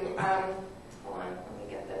AGLT2. Hold on, let me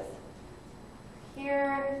get this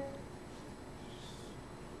here.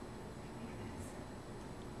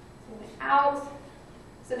 Zoom it out.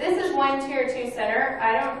 So this is one tier 2 center.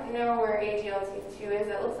 I don't know where AGLT2 is.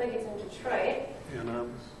 It looks like it's in Detroit.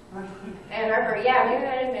 Ann Arbor, yeah, maybe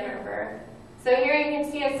that is Ann Arbor. So here you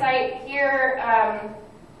can see a site here.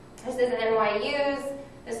 This is NYU's.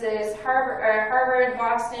 This is Harvard,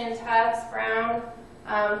 Boston, Tufts, Brown.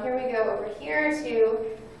 Here we go over here to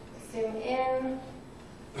zoom in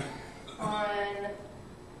on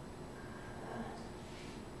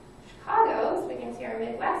Chicago, so we can see our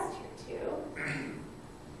Midwest here too.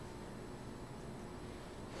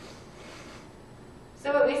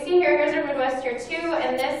 So what we see here, here's our Midwest Tier 2,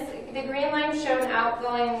 and the green lines show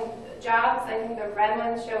outgoing jobs. I think the red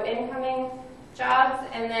ones show incoming jobs.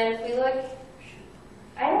 And then if we look,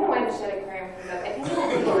 I don't know why the shed aquarium comes up. I think it's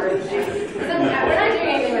a bird thing. We're not doing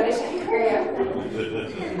anything with the shed aquarium.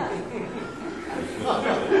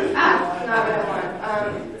 Not what I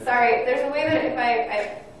want. Sorry, there's a way that if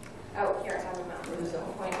oh, here I have a mouse. There's a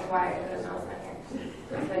point of why there's a mouse on here.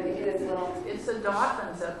 So I could do this little. It's the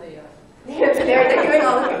dolphins at the. Yeah, they're doing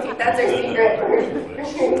all the compute. That's our secret.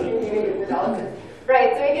 The dolphins.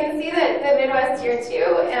 Right, so we can see that the Midwest Tier 2,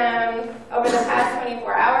 over the past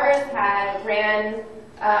 24 hours, ran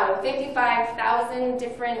 55,000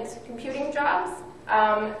 different computing jobs.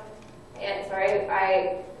 And sorry,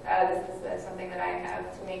 this is something that I have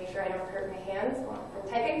to make sure I don't hurt my hands while I'm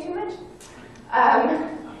typing too much.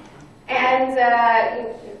 And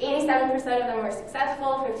 87% of them were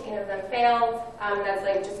successful, 15 of them failed. That's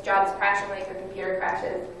like just jobs crashing like your computer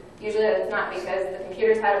crashes. Usually it's not because the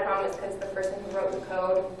computers had a problem, it's because the person who wrote the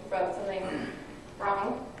code wrote something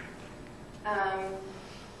wrong. Let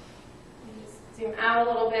me just zoom out a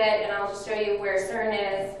little bit and I'll just show you where CERN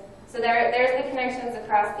is. So there's the connections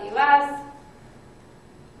across the US.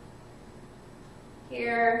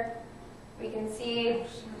 Here we can see,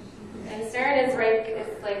 and CERN is right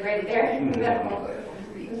there in the middle.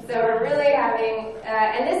 So we're really having,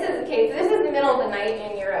 and this is the case, this is the middle of the night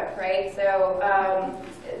in Europe, right? So,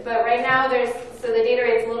 but right now the data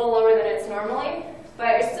rate's a little lower than it's normally,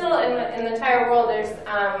 but still in the entire world there's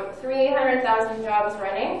 300,000 jobs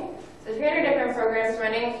running, so 300 different programs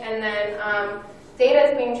running, and then data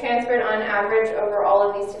is being transferred on average over all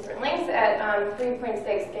of these different links at 3.6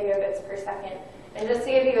 gigabits per second. And just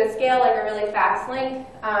to give you a scale, like a really fast link,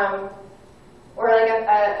 or like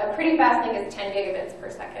a pretty fast link is 10 gigabits per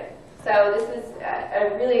second. So this is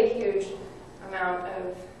a really huge amount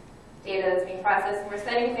of data that's being processed. And we're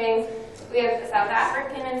studying things. We have the South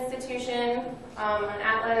African institution on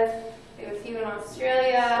Atlas. We have a few in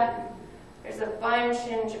Australia. There's a bunch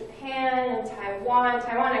in Japan and Taiwan.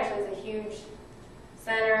 Taiwan actually is a huge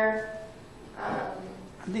center.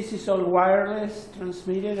 This is all wireless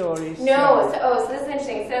transmitted, or is no? So this is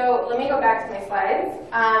interesting. So let me go back to my slides.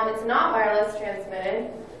 It's not wireless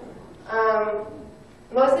transmitted.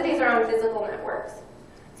 Most of these are on physical networks.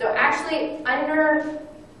 So actually,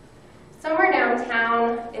 somewhere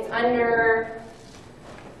downtown, it's under.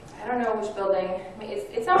 I don't know which building. I mean,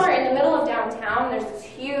 it's somewhere in the middle of downtown. There's this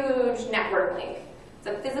huge network link. It's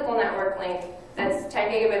a physical network link. That's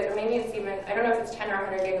 10 gigabits, or maybe it's even, I don't know if it's 10 or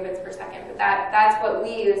 100 gigabits per second, but that's what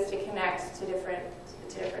we use to connect to different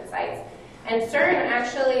sites. And CERN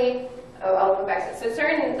actually, I'll go back to it. So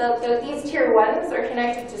CERN, these tier 1s are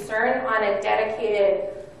connected to CERN on a dedicated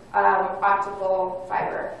optical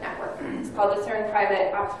fiber network. It's called the CERN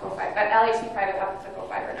Private Optical Fiber, LHC Private Optical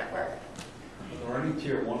Fiber Network. Are there any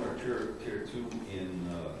tier 1 or tier 2 in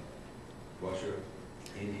Russia,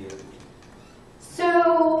 India? So,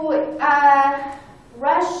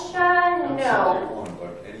 Russia, no. Tier 1,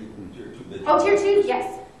 but any tier 2? Oh, tier 2,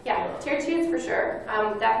 yes. Yeah, tier 2s for sure.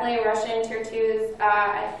 Definitely Russian tier 2s.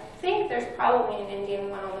 I think there's probably an Indian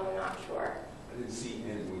one, although I'm not sure. I didn't see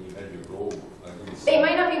any when you had your goal. They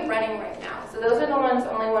might not be running right now. So those are the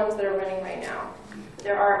only ones that are running right now.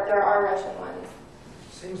 There are Russian ones.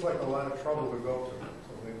 Seems like a lot of trouble to go to,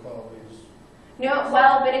 so we call these. No,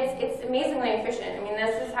 well, but it's amazingly efficient. I mean,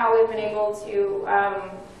 this is how we've been able to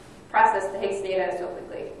process the Higgs data so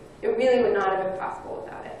quickly. It really would not have been possible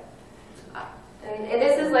without it. And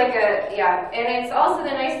this is like a, yeah, and it's also the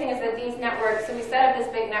nice thing is that these networks, so we set up this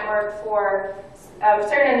big network for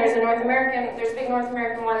certain, there's a North American, there's a big North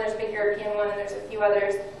American one, there's a big European one, and there's a few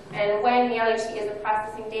others. And when the LHC isn't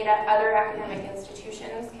processing data, other academic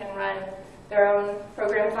institutions can run their own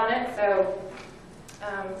programs on it, so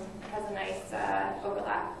it has a nice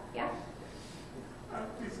overlap. Yeah?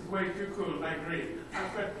 This is way too cool, I agree.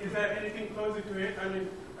 But is there anything closer to it? I mean,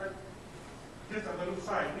 just a little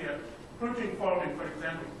side here. Protein folding, for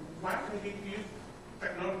example. Why can't we use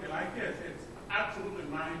technology like this? It's absolutely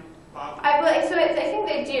mind-boggling. I think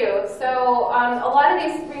they do. So a lot of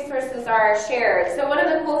these resources are shared. So one of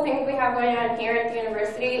the cool things we have going on here at the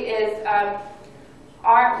university is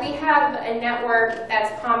we have a network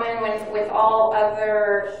that's common with all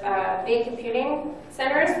other big computing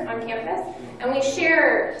centers on campus, and we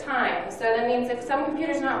share time. So that means if some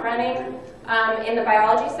computer's not running in the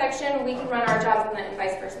biology section, we can run our jobs in it and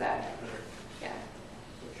vice versa. Yeah.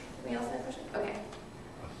 Anybody else have a question? Okay.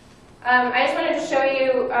 I just wanted to show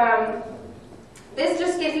you, this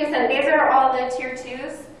just gives you a sense. These are all the tier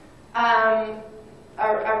 2s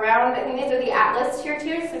around. I think these are the Atlas tier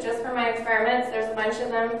 2s, so just for my experiments, there's a bunch of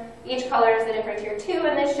them. Each color is a different tier 2,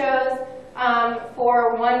 and this shows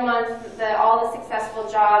for 1 month all the successful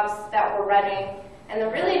jobs that we're running. And the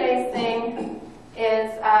really nice thing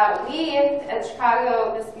is we at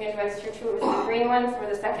Chicago, this Midwest tier 2 was the green ones, were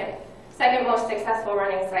the second most successful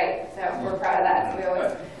running site, so we're proud of that. So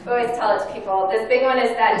we always tell it to people. This big one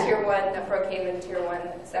is that tier 1, the Brookhaven tier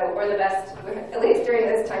 1. So we're the best, at least during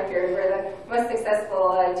this time period, we're the most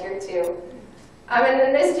successful tier 2. And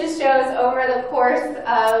then this just shows over the course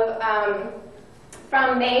of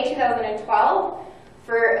from May 2012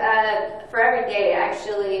 for every day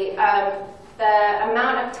actually the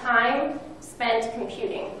amount of time spent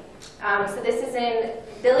computing. So this is in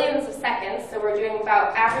billions of seconds, so we're doing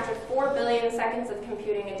about average of 4 billion seconds of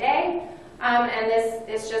computing a day, and this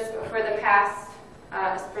is just for the past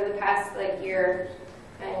like year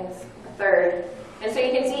and a third. And so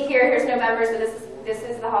you can see here, here's November, so this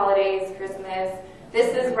is the holidays, Christmas.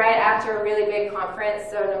 This is right after a really big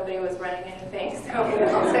conference, so nobody was running anything, so we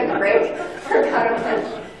all took a break for about a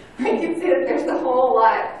month. You can see that there's a whole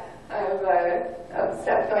lot of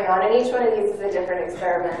stuff going on, and each one of these is a different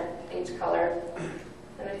experiment, each color.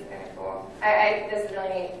 And it's kind of cool. This is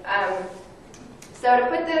really neat. So to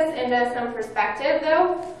put this into some perspective,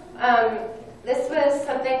 though, this was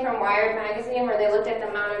something from Wired magazine where they looked at the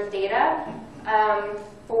amount of data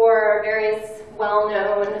for various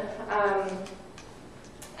well-known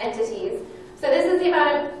entities. So this is the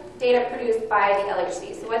amount of data produced by the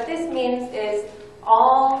LHC. So what this means is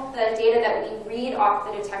all the data that we read off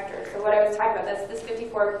the detector. So what I was talking about, that's this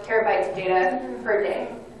 54 terabytes of data per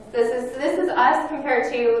day. This is us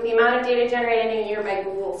compared to the amount of data generated in a year by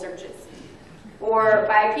Google searches, or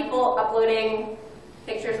by people uploading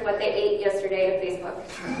pictures of what they ate yesterday to Facebook,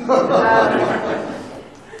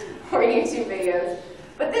 or YouTube videos.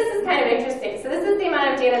 But this is kind of interesting. So this is the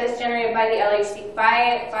amount of data that's generated by the LHC,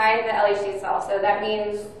 by the LHC itself. So that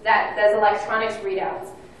means that those electronics readouts.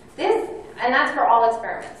 And that's for all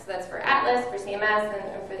experiments. So that's for Atlas, for CMS,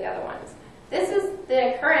 and for the other ones. This is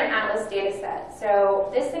the current Atlas data set. So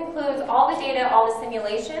this includes all the data, all the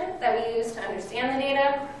simulation that we use to understand the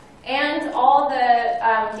data, and all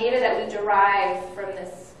the data that we derive from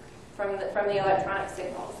the electronic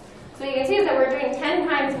signals. So you can see that we're doing 10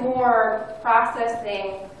 times more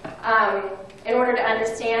processing in order to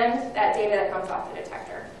understand that data that comes off the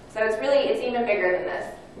detector. So it's even bigger than this.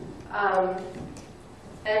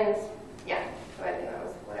 And yeah, so I think that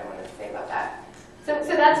was what I wanted to say about that. So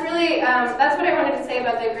that's really, that's what I wanted to say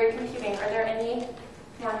about the grid computing. Are there any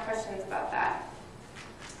more questions about that?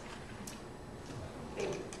 Big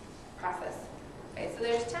process. Okay, so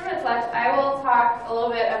there's 10 minutes left. I will talk a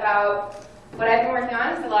little bit about what I've been working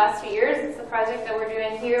on for the last 2 years. It's a project that we're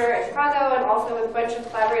doing here at Chicago and also with a bunch of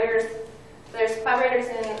collaborators. So there's collaborators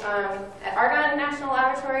at Argonne National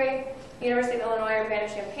Laboratory, University of Illinois,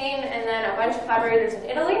 Urbana-Champaign, and then a bunch of collaborators in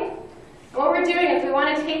Italy. And what we're doing is we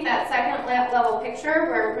want to take that second level picture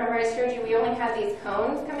where, remember I showed you we only have these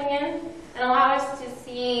cones coming in, and allow us to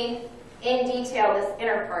see in detail this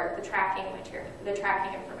inner part, the tracking material, the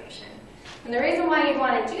tracking information. And the reason why you'd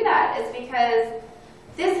want to do that is because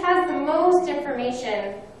this has the most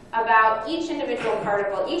information about each individual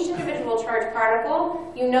particle. Each individual charged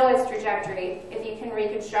particle, you know its trajectory if you can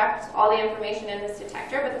reconstruct all the information in this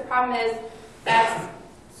detector, but the problem is that's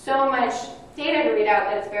so much data to read out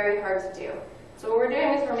that it's very hard to do. So what we're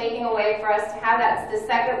doing is we're making a way for us to have that, the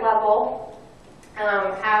second level,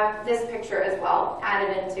 have this picture as well,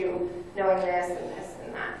 added into knowing this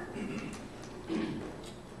and that.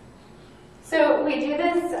 So we do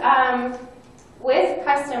this with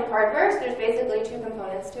custom hardware. So there's basically two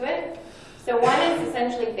components to it. So one is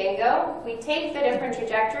essentially bingo. We take the different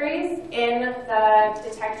trajectories in the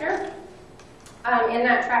detector, in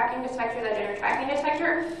that tracking detector, that inner tracking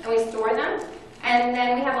detector, and we store them. And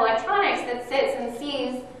then we have electronics that sits and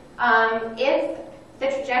sees if the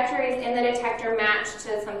trajectories in the detector match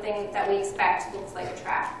to something that we expect looks like a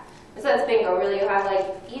track. And so that's bingo. Really, you have like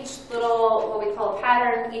each little, what we call a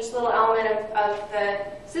pattern, each little element of the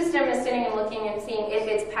system is sitting and looking and seeing if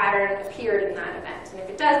its pattern appeared in that event. And if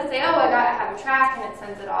it does, it say, oh, I have a track, and it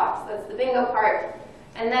sends it off. So that's the bingo part.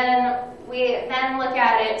 And then we then look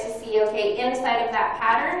at it to see, okay, inside of that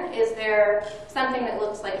pattern, is there something that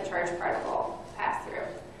looks like a charged particle pass through?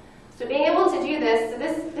 So being able to do this, so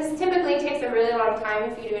this typically takes a really long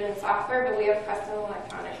time if you do it in software, but we have custom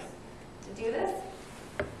electronics to do this.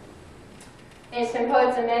 And it's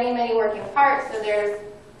composed of many, many working parts. So there's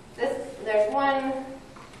 1,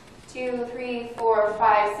 2, 3, 4,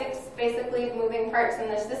 5, 6 basically moving parts in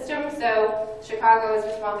the system. So Chicago is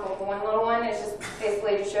responsible for one little one. It's just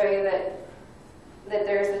basically to show you that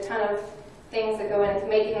there's a ton of things that go into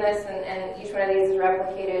making this, and each one of these is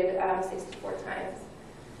replicated 64 times.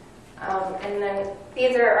 And then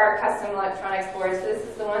these are our custom electronics boards. So this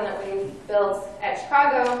is the one that we built at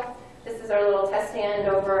Chicago. This is our little test stand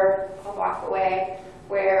over a block away,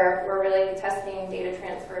 where we're really testing data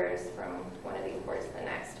transfers from one of these boards to the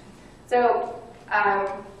next. So,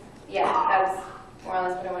 yeah, that's more or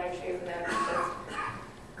less what I want to show you from them. Just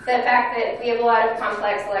the fact that we have a lot of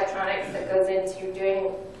complex electronics that goes into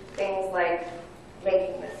doing things like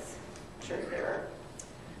making this truth error.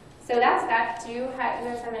 So that's that. Do you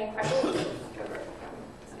guys have any questions?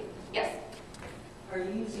 Yes? Are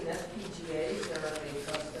you using FPGAs or are they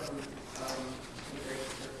custom integration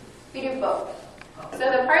circuits? We do both. So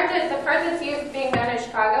the part that's being done in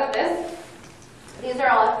Chicago, these are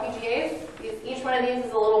all FPGAs. Each one of these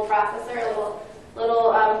is a little processor,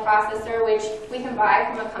 processor which we can buy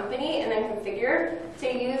from a company and then configure to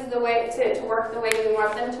use the way to work the way we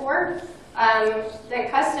want them to work. The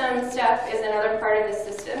custom stuff is another part of the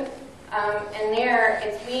system, and there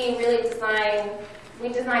we really design the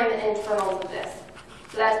internals of this.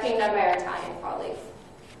 So that's being done by our Italian colleagues.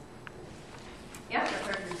 Yeah?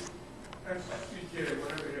 FPGA,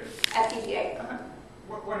 whatever it is. FPGA.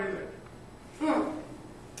 What is it?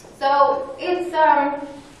 So it's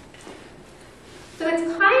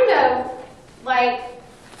kind of like,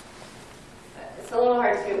 it's a little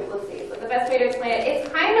hard to, let's see, but the best way to explain it, it's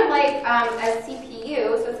kind of like a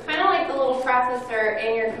CPU. So it's kind of like the little processor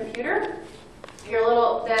in your computer, your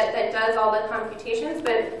little that does all the computations.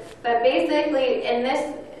 But basically, in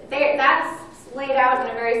this, that's laid out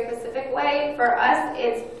in a very specific way. For us,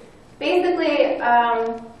 it's basically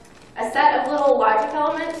a set of little logic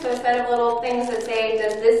elements, so a set of little things that say,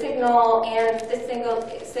 does this signal and this signal,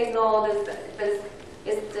 does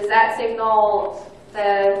that signal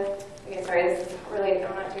the, okay, sorry, this is really,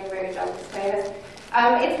 I'm not doing a very good job of explaining this.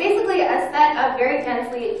 It's basically a set of very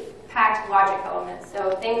densely packed logic elements,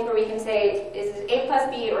 so things where we can say, is it A plus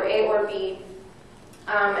B or A or B,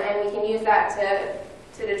 and we can use that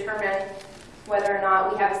to determine whether or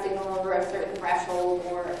not we have a signal over a certain threshold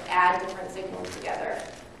or add different signals together.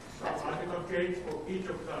 So logical gates for each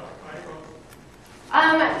of the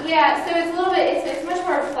icons? Yeah, so it's a little bit, it's much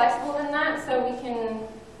more flexible than that, so we can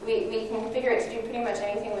configure it to do pretty much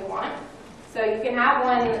anything we want. So you can have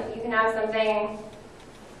something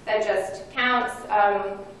that just counts.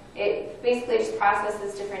 It basically just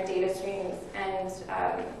processes different data streams and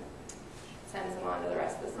sends them on to the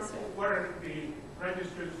rest of the system. What are the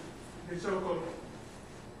registers, the so-called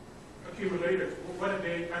accumulators? What are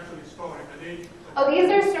they actually storing? Oh, these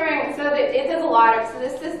are storing, so it does a lot of, so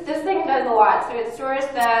this thing does a lot. So it stores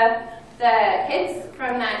the hits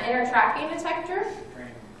from that inner tracking detector.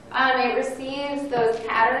 It receives those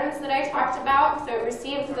patterns that I talked about, so it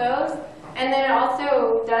receives those. And then it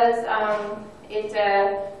also does,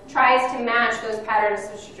 tries to match those patterns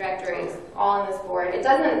to trajectories all on this board. It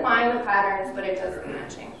doesn't find the patterns, but it does the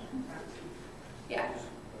matching. Yeah.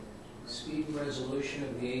 Speed and resolution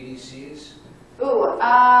of the ADCs? Ooh,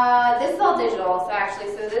 this is all digital, so actually,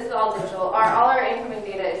 so this is all digital. All our incoming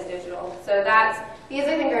data is digital. So these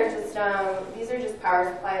I think are just, these are just power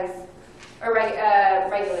supplies, or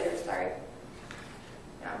regulators, sorry.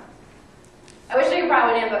 Yeah. I wish I could brought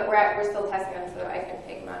one in, but we're still testing them, so I can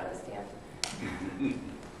take them out of the stand.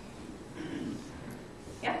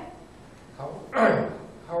 Yeah? How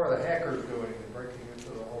are the hackers doing in breaking into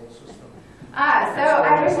the whole system?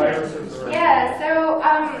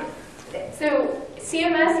 So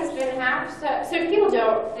CMS has been hacked. So people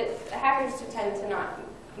don't. Hackers tend to not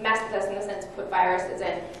mess with us in the sense put viruses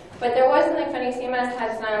in. But there was something funny. CMS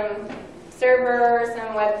had some server,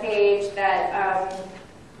 some web page that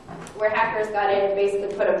where hackers got in and basically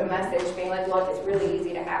put up a message being like, look, it's really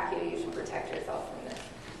easy to hack you. You should protect yourself from this.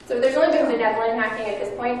 So there's only been benevolent hacking at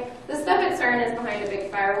this point. The stuff at CERN is behind a big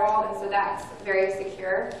firewall, and so that's very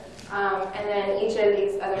secure. And then each of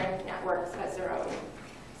these other networks has their own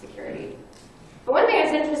security. But one thing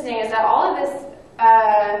that's interesting is that all of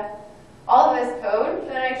this code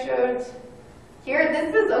that I showed here,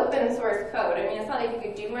 this is open source code. I mean, it's not like you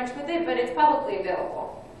could do much with it, but it's publicly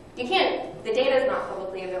available. You can't, the data is not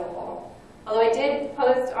publicly available. Although I did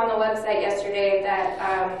post on the website yesterday that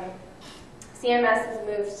CMS has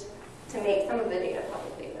moved to make some of the data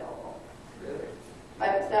publicly available. Really?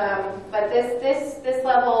 But this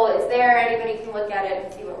level is there. Anybody can look at it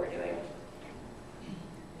and see what we're doing.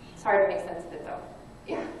 It's hard to make sense of it, though.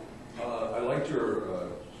 Yeah. I liked your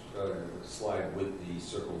slide with the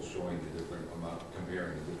circles showing the different amount,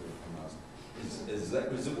 comparing the different amounts.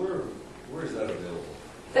 Where is that available?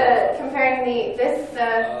 Comparing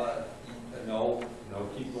No,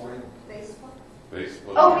 keep going. Facebook?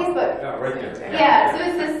 Facebook. Oh, Facebook. Yeah, right there. Yeah, so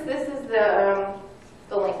this is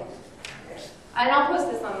the link. And I'll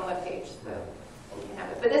post this on the webpage, so you can have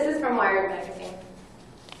it. But this is from Wired magazine.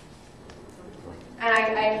 And I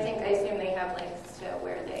assume they have links to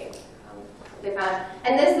where they found.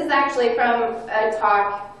 And this is actually from a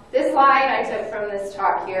talk. This slide I took from this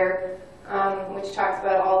talk here, which talks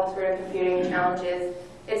about all the sort of computing challenges.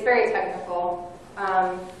 It's very technical,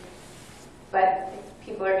 but if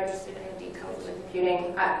people are interested in the details of the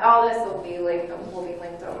computing, all this will be linked on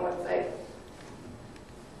the website.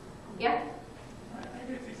 Yeah?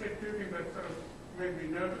 I guess you said two things that sort of made me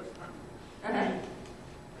nervous.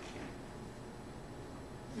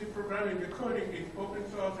 The programming, the coding is open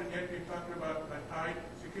source, and yet you're talking about like high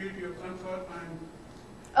security of some sort.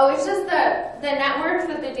 Oh, it's just the networks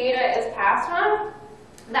that the data is passed on,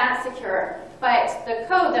 that's secure. But the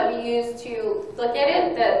code that we use to look at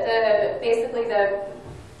it, basically the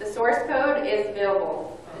source code is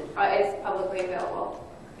available. It's publicly available.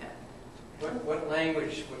 Yeah. What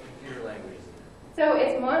language, what computer language is it? So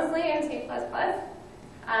it's mostly in C++,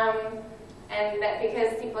 and that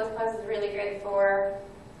because C++ is really good for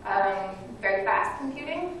very fast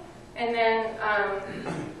computing, and then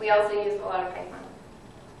we also use a lot of Python.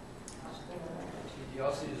 You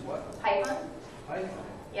also use what? Python? Python.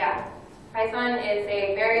 Yeah. Python is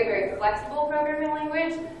a very, very flexible programming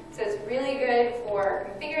language, so it's really good for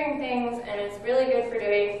configuring things, and it's really good for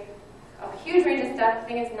doing a huge range of stuff. The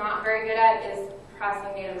thing it's not very good at is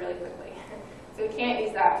processing data really quickly. So we can't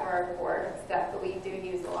use that for our core stuff, but we do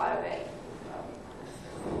use a lot of it.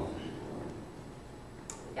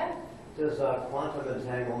 Yeah? Does quantum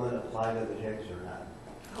entanglement apply to the Higgs or not?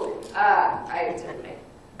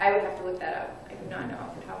 I would have to look that up. I do not know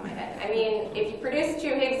off the top of my head. I mean, if you produce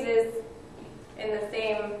two Higgses in the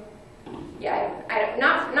same,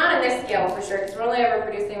 not in this scale for sure, because we're only ever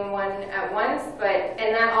producing one at once.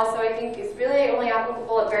 And that also I think is really only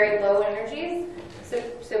applicable at very low energies.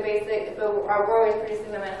 So basically, we're always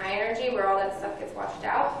producing them at high energy, where all that stuff gets washed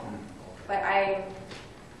out. But I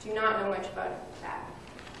do not know much about that.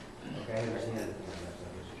 Okay, I understand.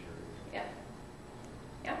 Yeah.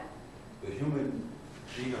 Yeah. The human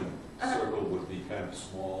genome circle would be kind of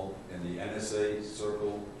small, and the NSA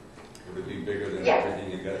circle would it be bigger than everything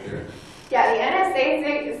you got there? Yeah, the NSA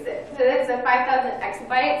so it's a 5,000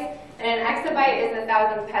 exabytes, and an exabyte is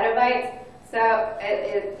 1,000 petabytes. So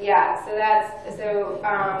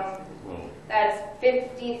that's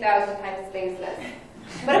 50,000 times spaceless.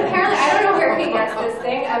 But apparently, I don't know where he gets this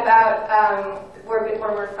thing about we're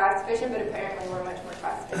more cost efficient, but apparently we're much more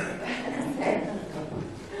cost efficient than NSA.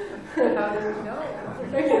 How do we know?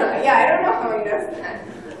 Yeah, I don't know how he does that.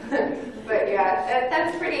 But yeah,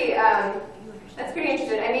 that's pretty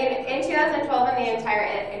interesting. I mean, in 2012, in the entire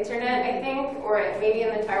internet, I think, or maybe in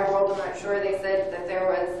the entire world, I'm not sure, they said that there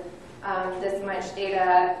was this much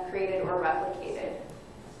data created or replicated.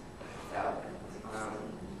 So,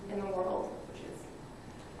 in the world, which is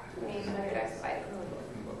 1,800 exabytes.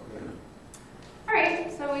 All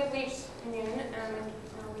right, so we've reached noon.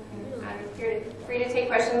 I'm free to take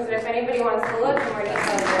questions, and if anybody wants to look in more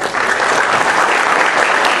detail.